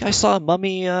 I think I saw a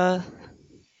mummy in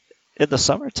the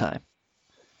summertime.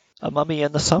 A mummy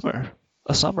in the summer.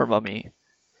 A summer mummy.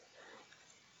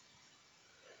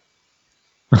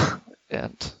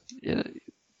 And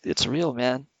it's real,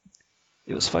 man.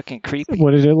 It was fucking creepy.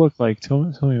 What did it look like? Tell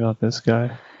me about this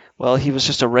guy. Well, he was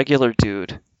just a regular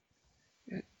dude.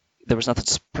 There was nothing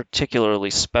particularly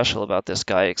special about this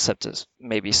guy except to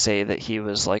maybe say that he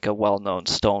was like a well-known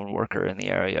stone worker in the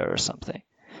area or something,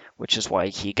 which is why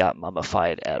he got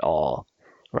mummified at all,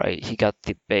 right? He got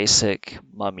the basic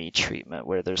mummy treatment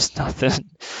where there's nothing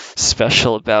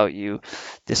special about you.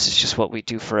 This is just what we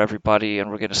do for everybody, and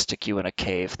we're going to stick you in a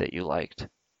cave that you liked.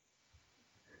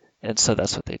 And so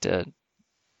that's what they did.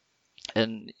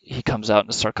 And he comes out in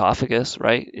a sarcophagus,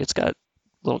 right? It's got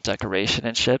little decoration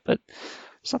and shit, but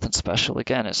there's nothing special.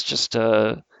 Again, it's just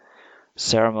a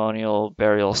ceremonial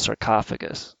burial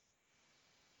sarcophagus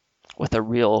with a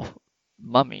real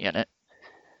mummy in it.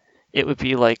 It would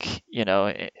be like, you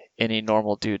know, any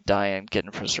normal dude dying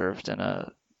getting preserved in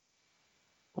a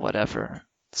whatever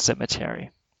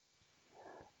cemetery.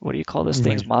 What do you call those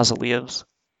things? Mausoleums?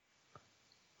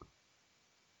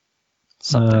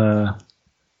 Something.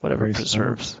 Whatever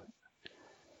preserves.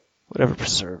 Whatever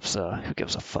preserves. Who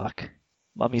gives a fuck?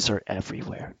 Mummies are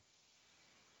everywhere.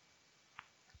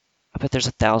 I bet there's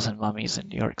 1,000 mummies in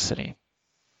New York City.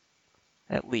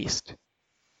 At least.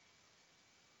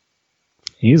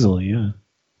 Easily, yeah.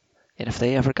 And if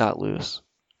they ever got loose,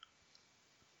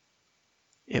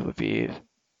 it would be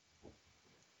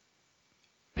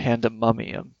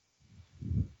pandemonium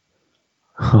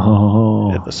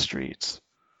in the streets.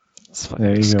 It's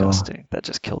fucking disgusting. That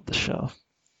just killed the show.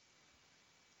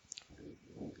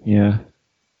 Yeah.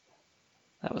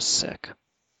 That was sick.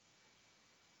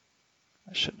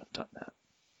 I shouldn't have done that.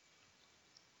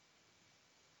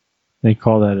 They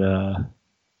call that a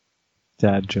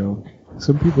dad joke.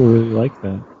 Some people really like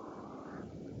that.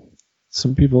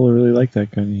 Some people really like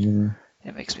that kind of humor.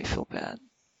 It makes me feel bad.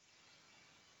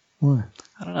 Why?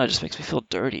 I don't know. It just makes me feel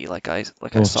dirty. Like I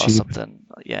saw cheap. something.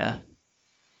 Yeah.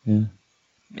 Yeah.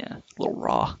 Yeah. A little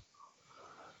raw.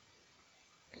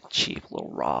 Cheap. A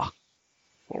little raw.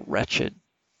 A little wretched.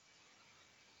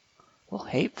 A little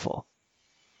hateful.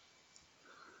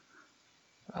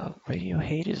 Radio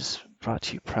Hate is brought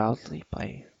to you proudly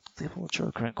by Label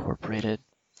Joker Incorporated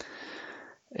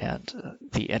and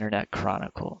the Internet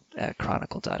Chronicle at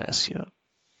chronicle.su.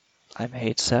 I'm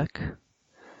HateSec.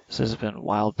 This has been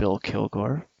Wild Bill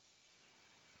Kilgore.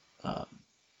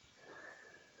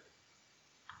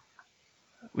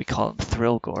 We call him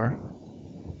Thrill Gore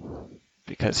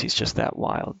because he's just that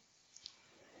wild.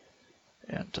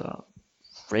 And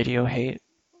Radio Hate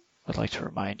would like to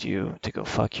remind you to go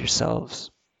fuck yourselves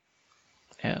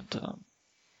and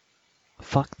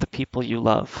fuck the people you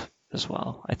love as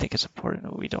well. I think it's important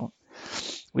that we don't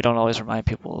always remind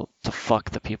people to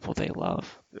fuck the people they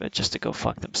love, just to go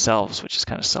fuck themselves, which is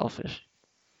kind of selfish.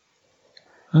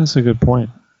 That's a good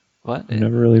point. What? I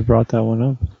never really brought that one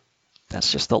up.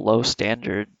 That's just the low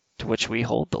standard to which we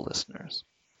hold the listeners.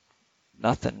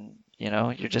 Nothing,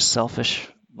 you're just selfish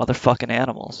motherfucking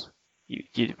animals.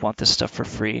 You want this stuff for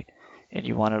free, and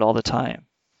you want it all the time.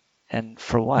 And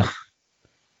for what?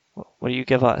 What do you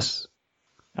give us?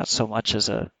 Not so much as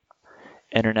a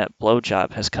internet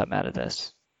blowjob has come out of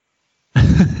this.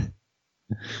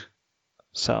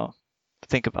 So,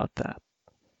 think about that.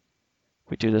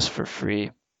 We do this for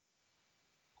free.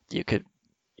 You could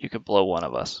blow one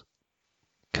of us.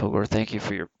 Kilgore, thank you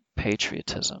for your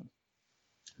patriotism.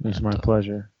 It's my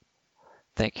pleasure.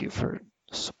 Thank you for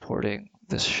supporting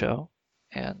this show.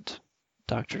 And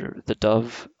Dr. the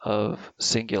Dove of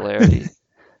Singularity,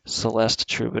 Celeste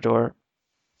Troubadour,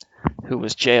 who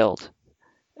was jailed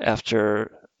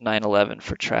after 9/11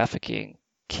 for trafficking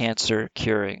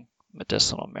cancer-curing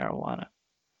medicinal marijuana.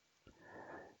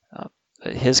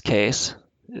 His case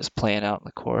is playing out in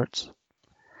the courts.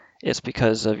 It's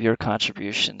because of your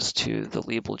contributions to the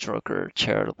Liebel Drucker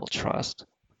Charitable Trust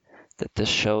that this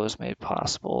show is made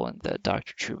possible and that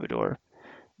Dr. Troubadour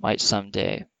might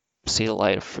someday see the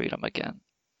light of freedom again.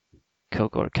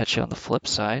 Kilgore, catch you on the flip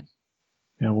side.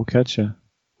 Yeah, we'll catch you.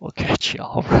 We'll catch you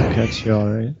all right. Catch you all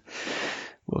right.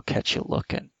 We'll catch you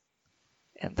looking.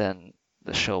 And then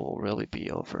the show will really be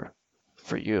over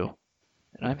for you.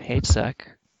 And I'm HateSec.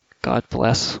 God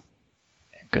bless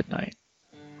and good night.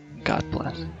 God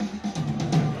bless.